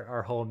us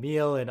our whole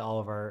meal and all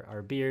of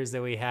our beers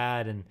that we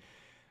had. And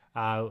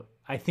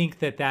I think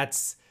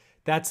that's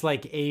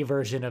a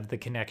version of the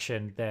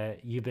connection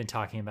that you've been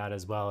talking about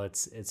as well.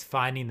 It's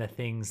finding the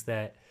things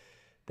that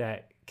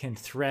can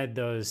thread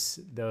those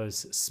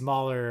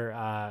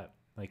smaller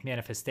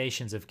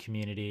manifestations of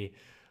community,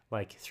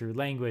 through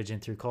language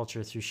and through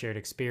culture, through shared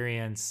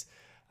experience,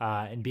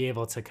 and be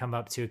able to come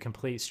up to a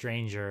complete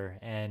stranger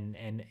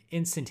and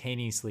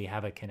instantaneously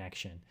have a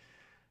connection.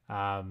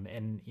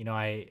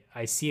 I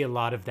see a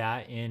lot of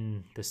that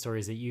in the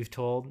stories that you've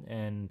told,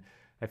 and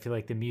I feel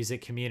like the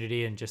music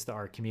community and just the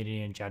art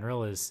community in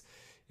general is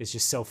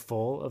just so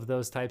full of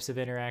those types of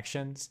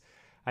interactions.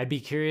 I'd be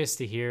curious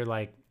to hear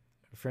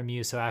from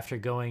you. So after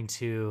going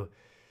to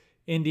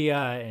India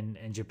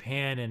and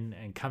Japan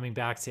and coming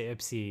back to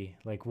Ipsy,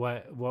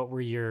 what were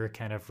your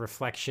kind of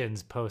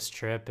reflections post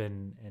trip,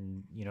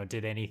 and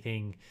did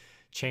anything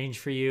change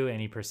for you?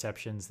 Any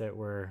perceptions that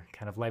were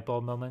kind of light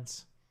bulb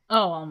moments?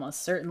 Oh,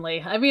 almost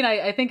certainly. I mean,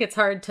 I think it's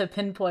hard to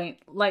pinpoint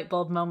light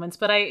bulb moments,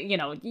 but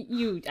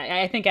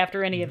I think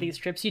after any of these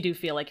trips, you do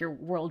feel like your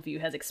worldview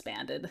has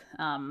expanded.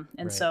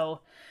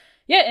 So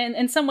yeah,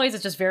 in some ways,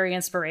 it's just very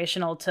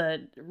inspirational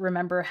to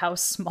remember how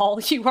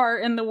small you are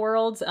in the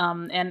world.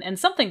 And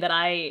something that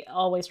I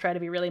always try to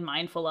be really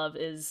mindful of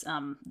is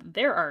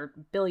there are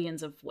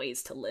billions of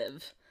ways to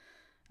live.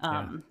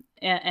 So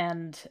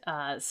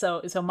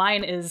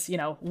mine is,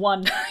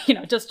 one,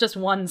 just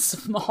one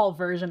small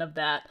version of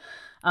that.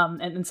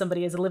 And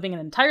somebody is living an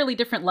entirely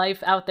different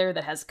life out there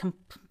that has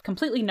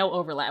completely no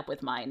overlap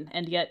with mine.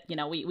 And yet,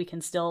 we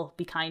can still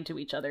be kind to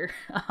each other.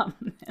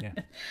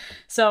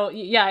 So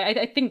yeah,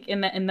 I think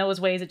in those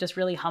ways, it just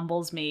really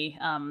humbles me.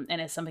 And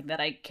it's something that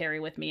I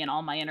carry with me in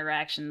all my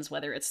interactions,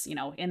 whether it's,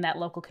 in that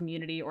local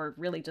community or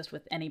really just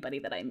with anybody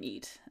that I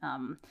meet.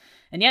 And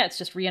yeah, it's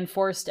just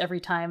reinforced every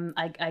time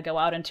I go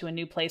out into a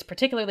new place,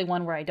 particularly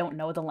one where I don't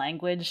know the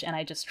language, and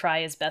I just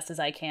try as best as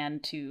I can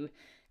to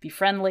be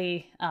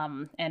friendly,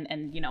 and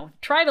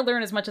try to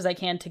learn as much as I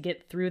can to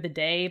get through the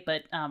day,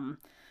 but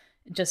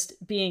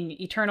just being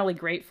eternally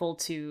grateful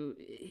to,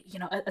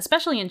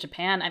 especially in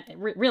Japan,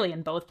 really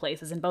in both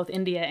places, in both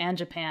India and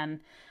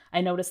Japan,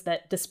 I noticed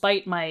that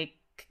despite my,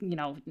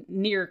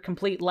 near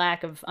complete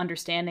lack of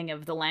understanding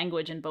of the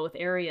language in both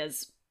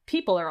areas,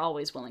 people are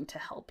always willing to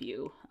help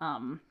you.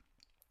 And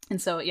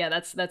so, yeah,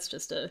 that's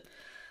just a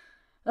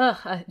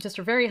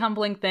very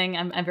humbling thing.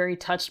 I'm very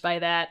touched by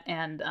that.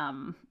 And,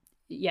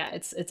 yeah,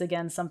 it's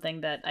again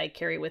something that I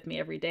carry with me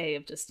every day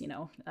of just,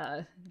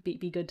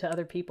 be good to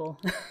other people.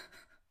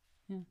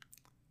 Yeah.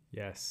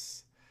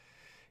 Yes.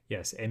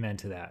 Yes. Amen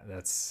to that.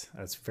 That's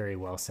very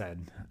well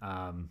said.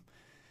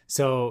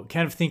 So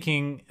kind of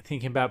thinking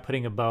about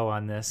putting a bow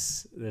on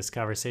this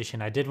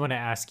conversation, I did want to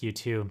ask you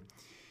too,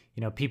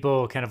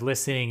 people kind of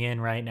listening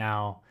in right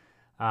now.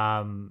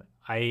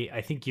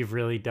 I think you've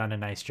really done a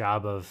nice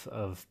job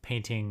of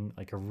painting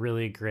like a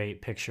really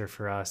great picture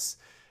for us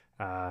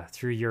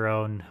through your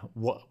own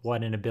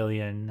one in a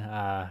billion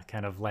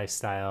kind of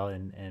lifestyle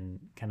and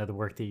kind of the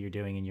work that you're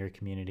doing in your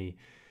community.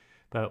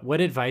 But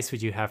what advice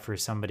would you have for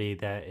somebody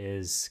that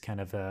is kind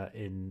of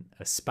an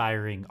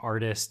aspiring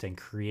artist and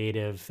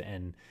creative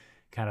and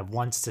kind of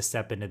wants to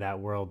step into that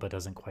world but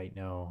doesn't quite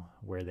know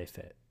where they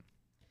fit?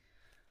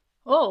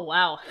 Oh,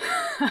 wow.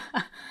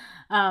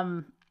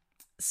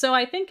 So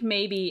I think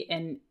maybe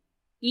an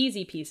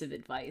easy piece of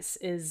advice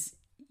is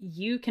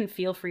you can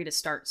feel free to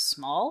start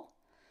small.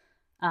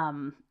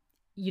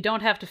 You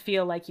don't have to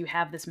feel like you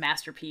have this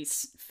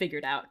masterpiece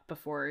figured out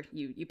before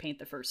you paint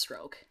the first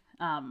stroke.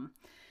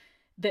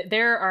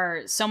 There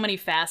are so many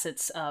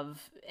facets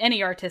of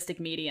any artistic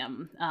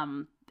medium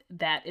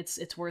that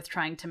it's worth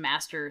trying to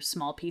master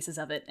small pieces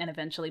of it and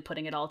eventually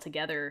putting it all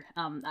together.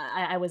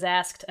 I was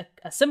asked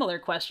a similar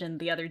question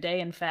the other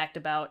day, in fact,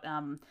 about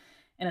an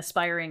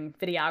aspiring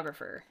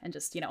videographer and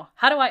just,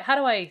 how do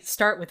I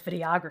start with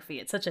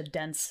videography? It's such a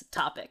dense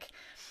topic.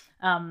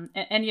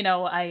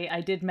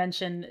 I did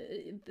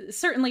mention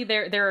certainly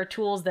there are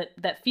tools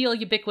that feel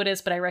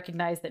ubiquitous, but I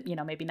recognize that,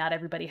 maybe not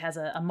everybody has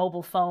a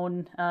mobile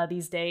phone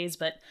these days.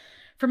 But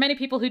for many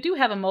people who do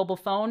have a mobile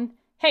phone,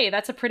 hey,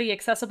 that's a pretty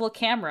accessible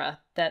camera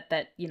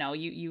that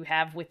you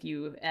have with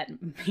you at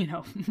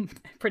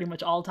pretty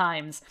much all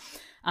times.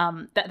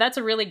 That's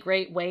a really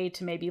great way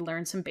to maybe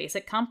learn some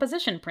basic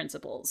composition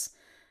principles.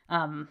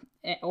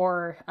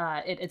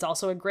 It's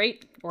also a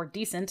great or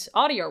decent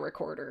audio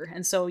recorder.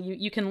 And so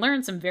you can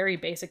learn some very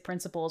basic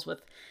principles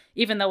with,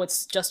 even though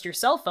it's just your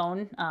cell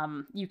phone,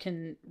 you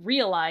can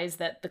realize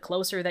that the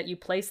closer that you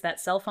place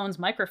that cell phone's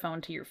microphone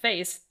to your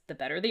face, the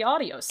better the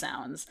audio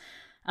sounds.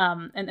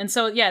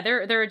 So, yeah,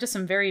 there are just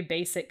some very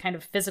basic kind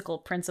of physical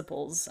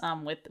principles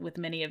with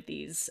many of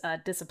these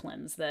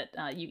disciplines that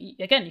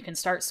you can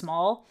start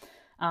small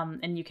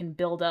and you can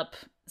build up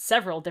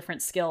several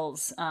different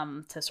skills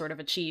to sort of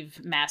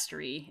achieve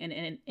mastery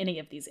in any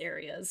of these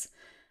areas.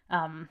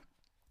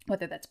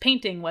 Whether that's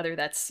painting, whether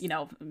that's,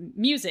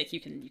 music, you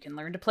can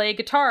learn to play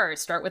guitar,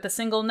 start with a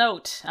single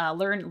note,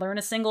 learn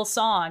a single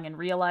song and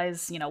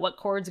realize, what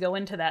chords go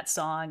into that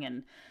song.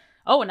 And,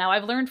 oh, now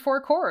I've learned 4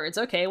 chords.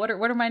 Okay, what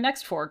are my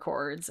next 4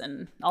 chords?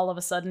 And all of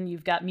a sudden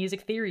you've got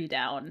music theory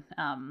down.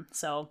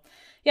 So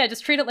yeah,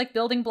 just treat it like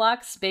building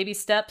blocks, baby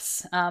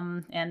steps,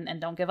 and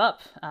don't give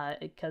up.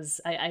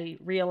 Because I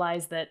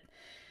realize that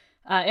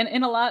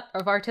in a lot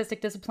of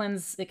artistic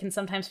disciplines, it can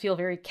sometimes feel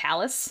very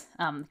callous.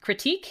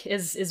 Critique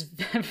is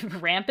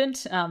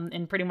rampant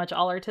in pretty much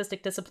all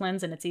artistic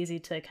disciplines, and it's easy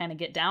to kind of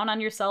get down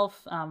on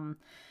yourself.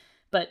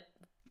 But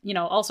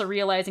also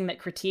realizing that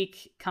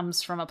critique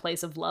comes from a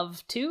place of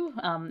love too,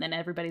 and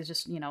everybody's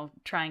just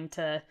trying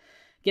to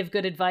give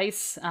good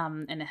advice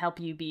and help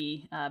you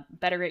be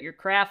better at your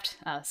craft.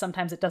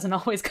 Sometimes it doesn't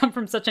always come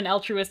from such an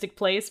altruistic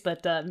place,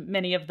 but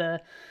many of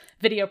the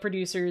video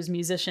producers,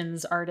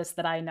 musicians, artists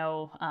that I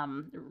know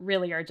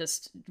really are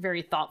just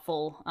very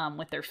thoughtful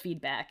with their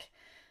feedback.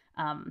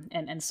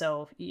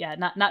 So, yeah,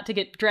 not to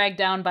get dragged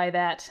down by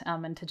that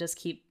and to just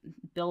keep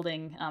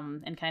building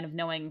and kind of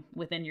knowing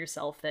within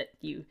yourself that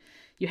you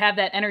have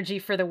that energy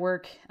for the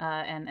work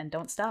and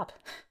don't stop.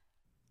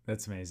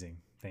 That's amazing.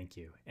 Thank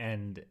you.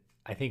 And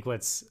I think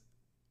what's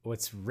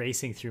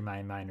racing through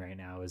my mind right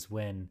now is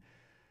when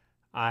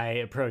I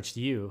approached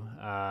you,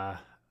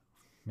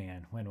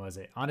 when was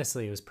it?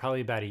 Honestly, it was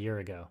probably about a year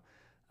ago.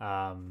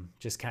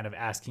 Just kind of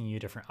asking you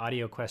different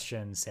audio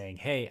questions saying,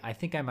 hey, I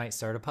think I might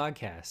start a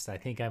podcast. I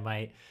think I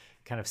might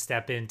kind of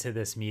step into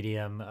this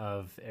medium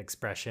of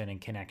expression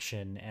and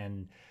connection,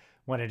 and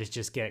wanted to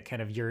just get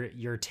kind of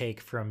your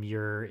take from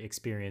your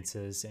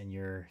experiences and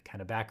your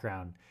kind of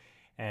background.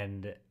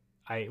 And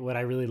what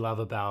I really love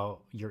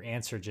about your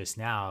answer just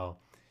now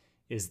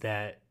is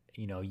that,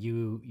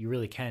 you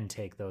really can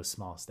take those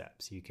small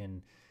steps. You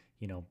can,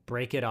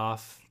 break it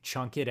off,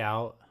 chunk it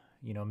out,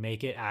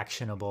 make it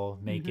actionable,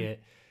 make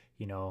it,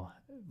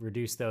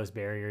 reduce those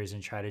barriers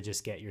and try to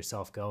just get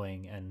yourself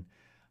going. And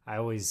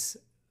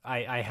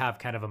I have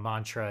kind of a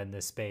mantra in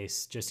this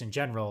space, just in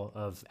general,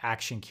 of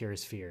action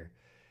cures fear.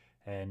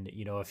 And,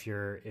 if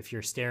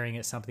you're staring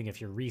at something,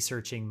 if you're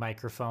researching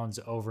microphones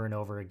over and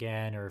over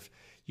again, or if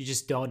you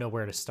just don't know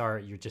where to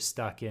start, you're just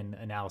stuck in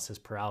analysis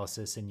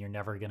paralysis and you're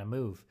never going to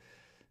move.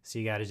 So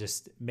you got to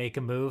just make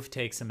a move,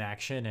 take some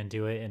action, and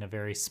do it in a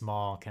very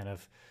small kind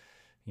of,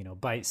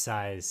 bite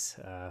size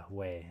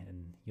way.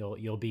 And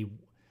you'll be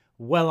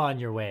well on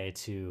your way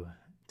to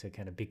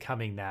kind of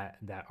becoming that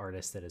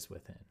artist that is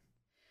within.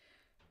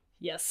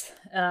 Yes.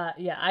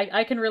 Yeah,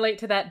 I can relate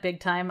to that big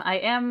time. I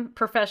am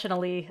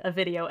professionally a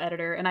video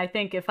editor, and I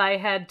think if I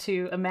had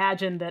to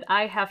imagine that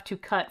I have to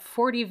cut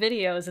 40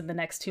 videos in the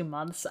next 2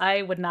 months,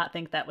 I would not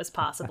think that was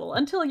possible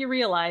until you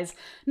realize,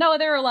 no,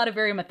 there are a lot of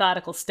very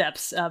methodical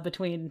steps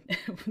between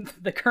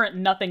the current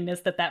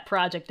nothingness that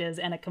project is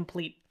and a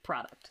complete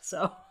product.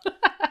 So,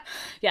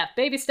 yeah,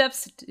 baby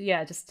steps.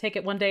 Yeah, just take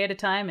it one day at a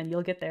time and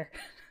you'll get there.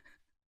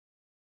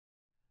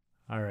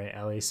 All right,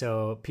 Elly.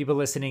 So people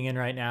listening in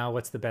right now,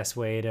 what's the best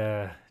way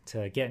to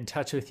get in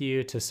touch with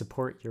you, to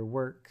support your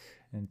work,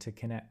 and to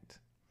connect?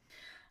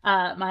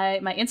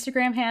 My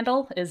Instagram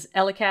handle is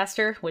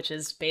Ellycaster, which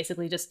is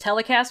basically just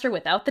Telecaster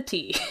without the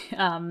T.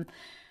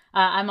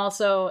 I'm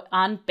also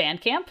on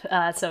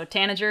Bandcamp, so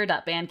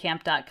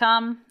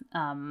tanager.bandcamp.com.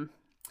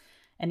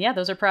 And yeah,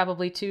 those are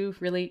probably two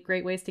really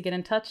great ways to get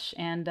in touch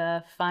and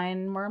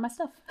find more of my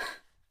stuff.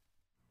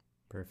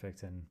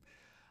 Perfect. And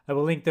I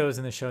will link those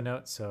in the show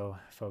notes so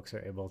folks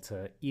are able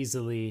to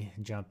easily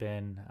jump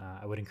in.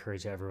 I would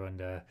encourage everyone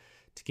to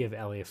give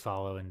Elly a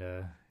follow and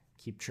to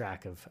keep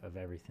track of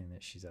everything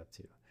that she's up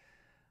to.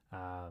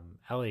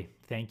 Elly,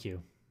 thank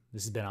you.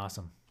 This has been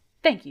awesome.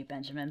 Thank you,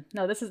 Benjamin.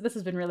 No, this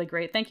has been really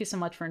great. Thank you so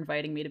much for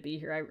inviting me to be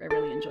here. I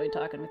really enjoyed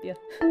talking with you.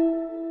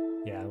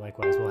 Yeah,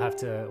 likewise. We'll have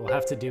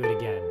to do it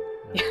again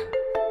in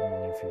the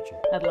near future.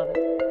 I'd love it.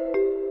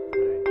 All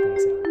right,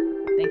 thanks, Elly.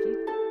 Thank you.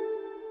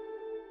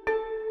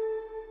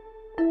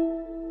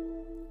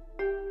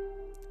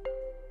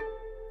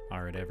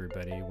 All right,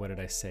 everybody, what did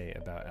I say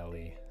about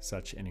Elly?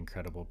 Such an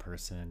incredible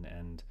person,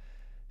 and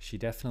she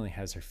definitely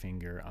has her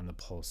finger on the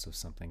pulse of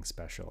something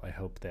special. I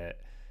hope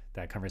that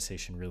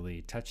conversation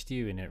really touched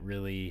you and it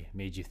really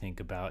made you think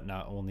about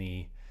not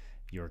only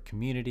your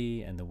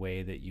community and the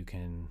way that you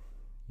can,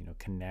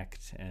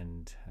 connect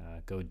and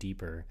go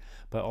deeper,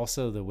 but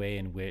also the way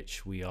in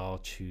which we all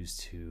choose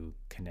to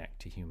connect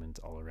to humans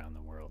all around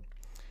the world.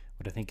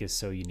 What I think is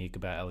so unique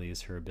about Elly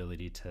is her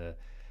ability to,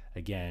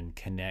 again,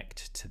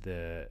 connect to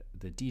the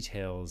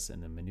details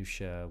and the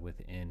minutiae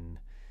within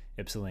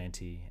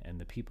Ypsilanti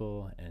and the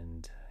people,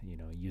 and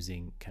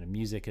using kind of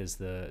music as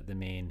the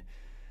main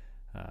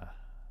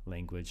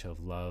language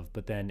of love,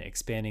 but then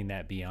expanding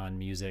that beyond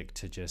music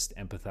to just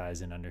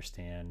empathize and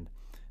understand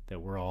that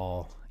we're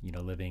all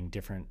living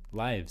different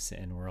lives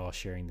and we're all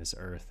sharing this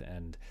earth.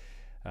 And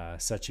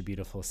such a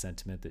beautiful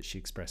sentiment that she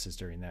expresses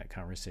during that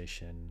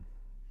conversation,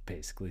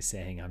 basically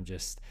saying I'm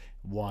just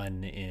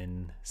one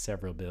in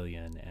several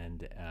billion,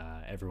 and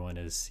everyone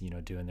is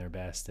doing their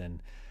best,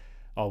 and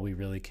all we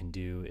really can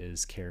do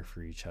is care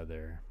for each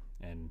other.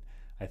 And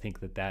I think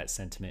that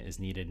sentiment is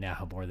needed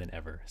now more than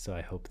ever. So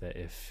I hope that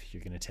if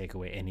you're going to take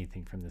away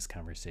anything from this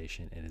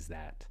conversation, it is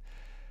that.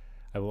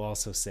 I will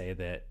also say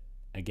that,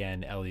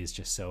 again, Elly is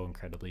just so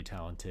incredibly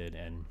talented,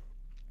 and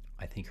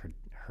I think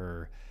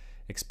her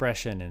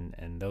expression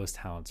and those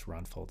talents were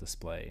on full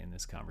display in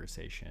this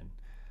conversation.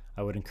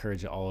 I would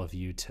encourage all of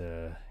you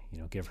to,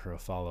 give her a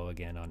follow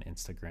again on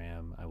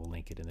Instagram. I will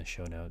link it in the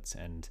show notes,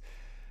 and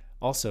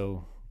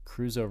also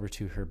cruise over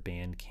to her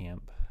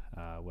Bandcamp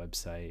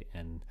website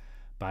and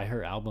buy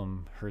her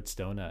album Hertz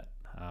Donut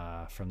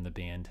from the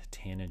band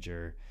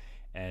Tanager,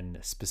 and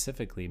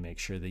specifically make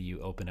sure that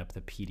you open up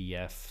the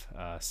PDF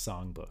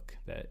songbook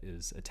that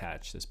is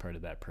attached as part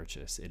of that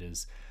purchase. It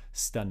is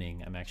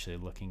stunning. I'm actually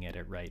looking at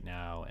it right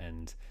now,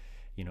 and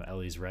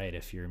Elly's right.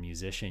 If you're a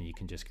musician, you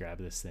can just grab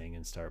this thing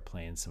and start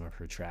playing some of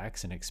her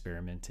tracks and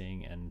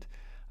experimenting. And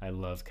I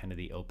love kind of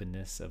the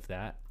openness of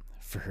that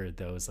for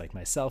those like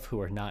myself who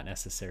are not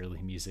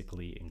necessarily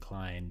musically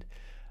inclined.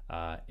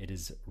 It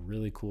is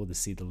really cool to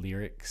see the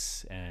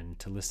lyrics and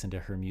to listen to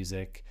her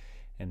music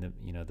and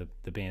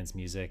the band's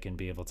music and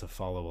be able to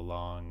follow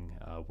along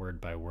word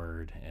by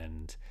word.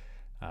 And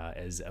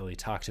as Elly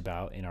talked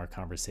about in our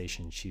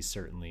conversation, she's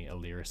certainly a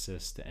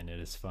lyricist, and it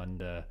is fun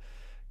to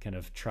kind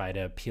of try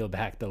to peel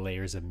back the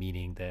layers of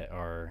meaning that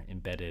are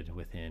embedded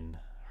within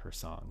her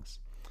songs.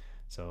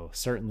 So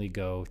certainly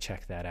go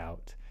check that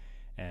out.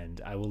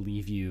 And I will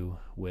leave you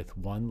with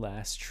one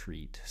last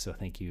treat. So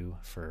thank you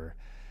for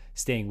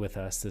staying with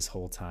us this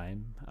whole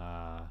time.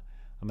 I'm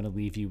going to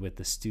leave you with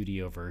the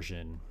studio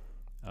version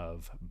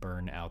of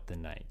Burn Out the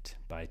Night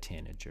by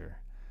Tanager.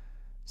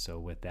 So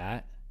with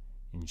that,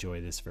 enjoy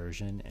this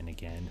version. And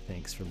again,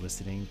 thanks for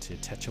listening to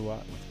Techawat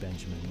with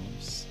Benjamin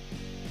Morse.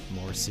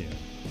 More soon.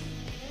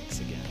 Thanks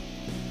again.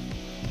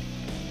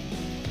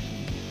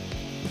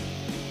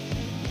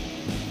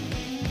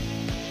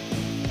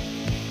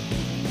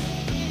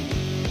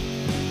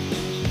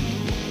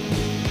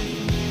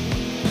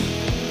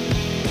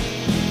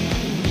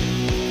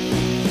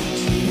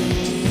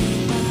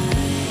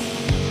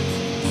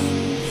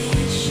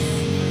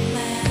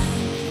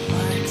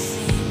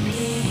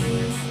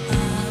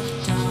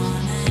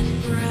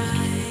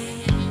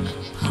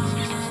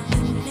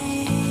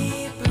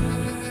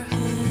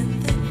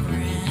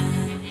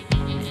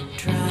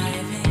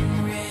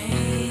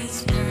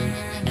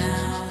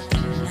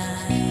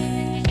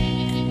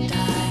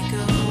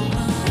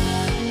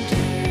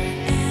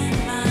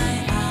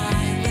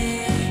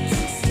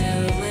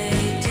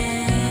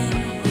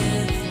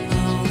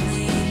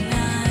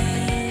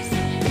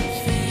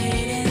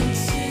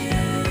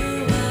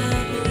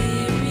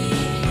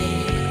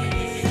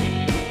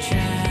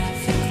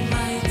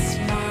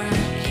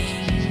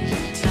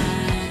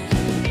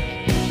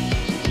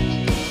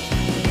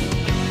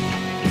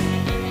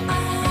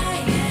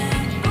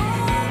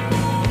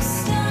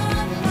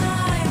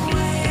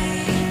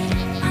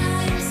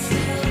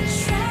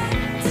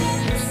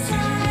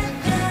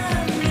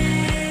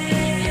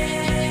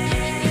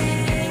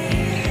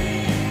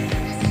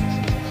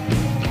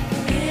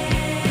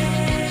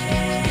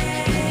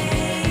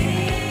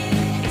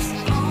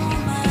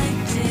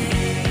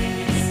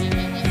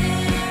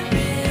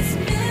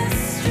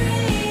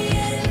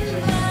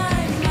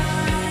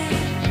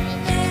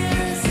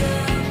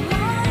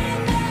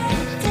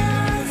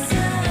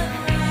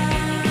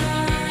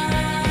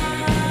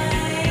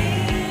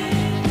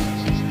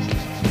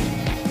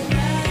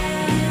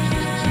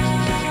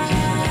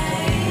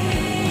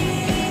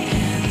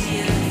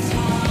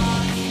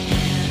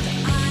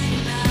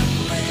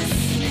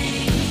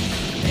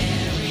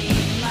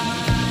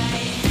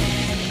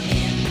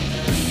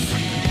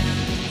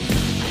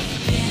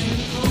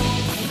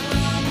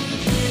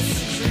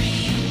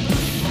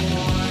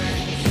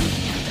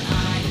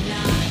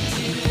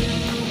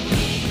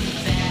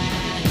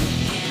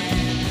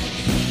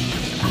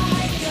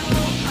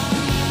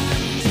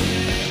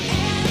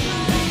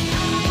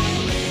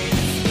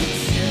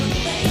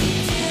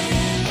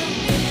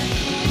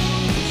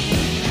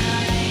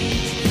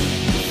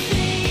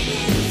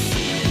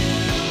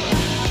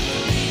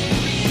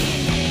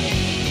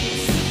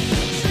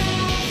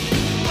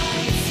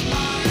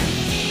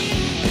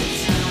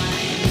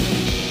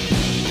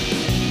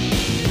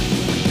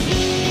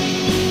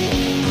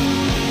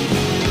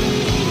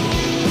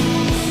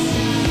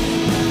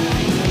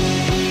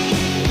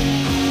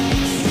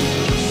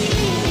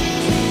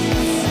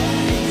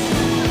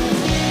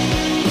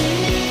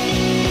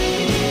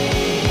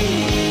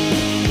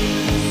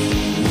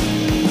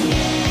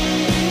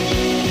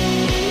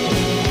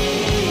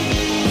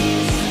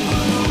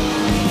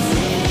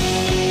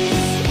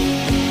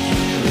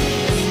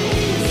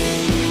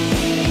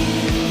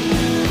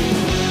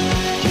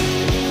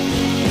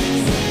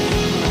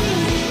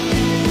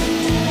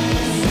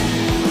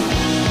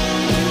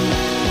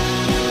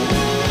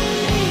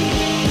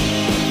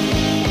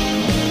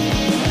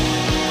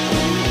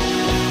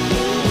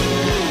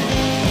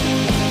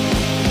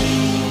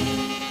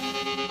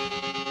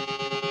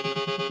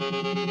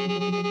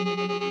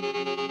 Bye.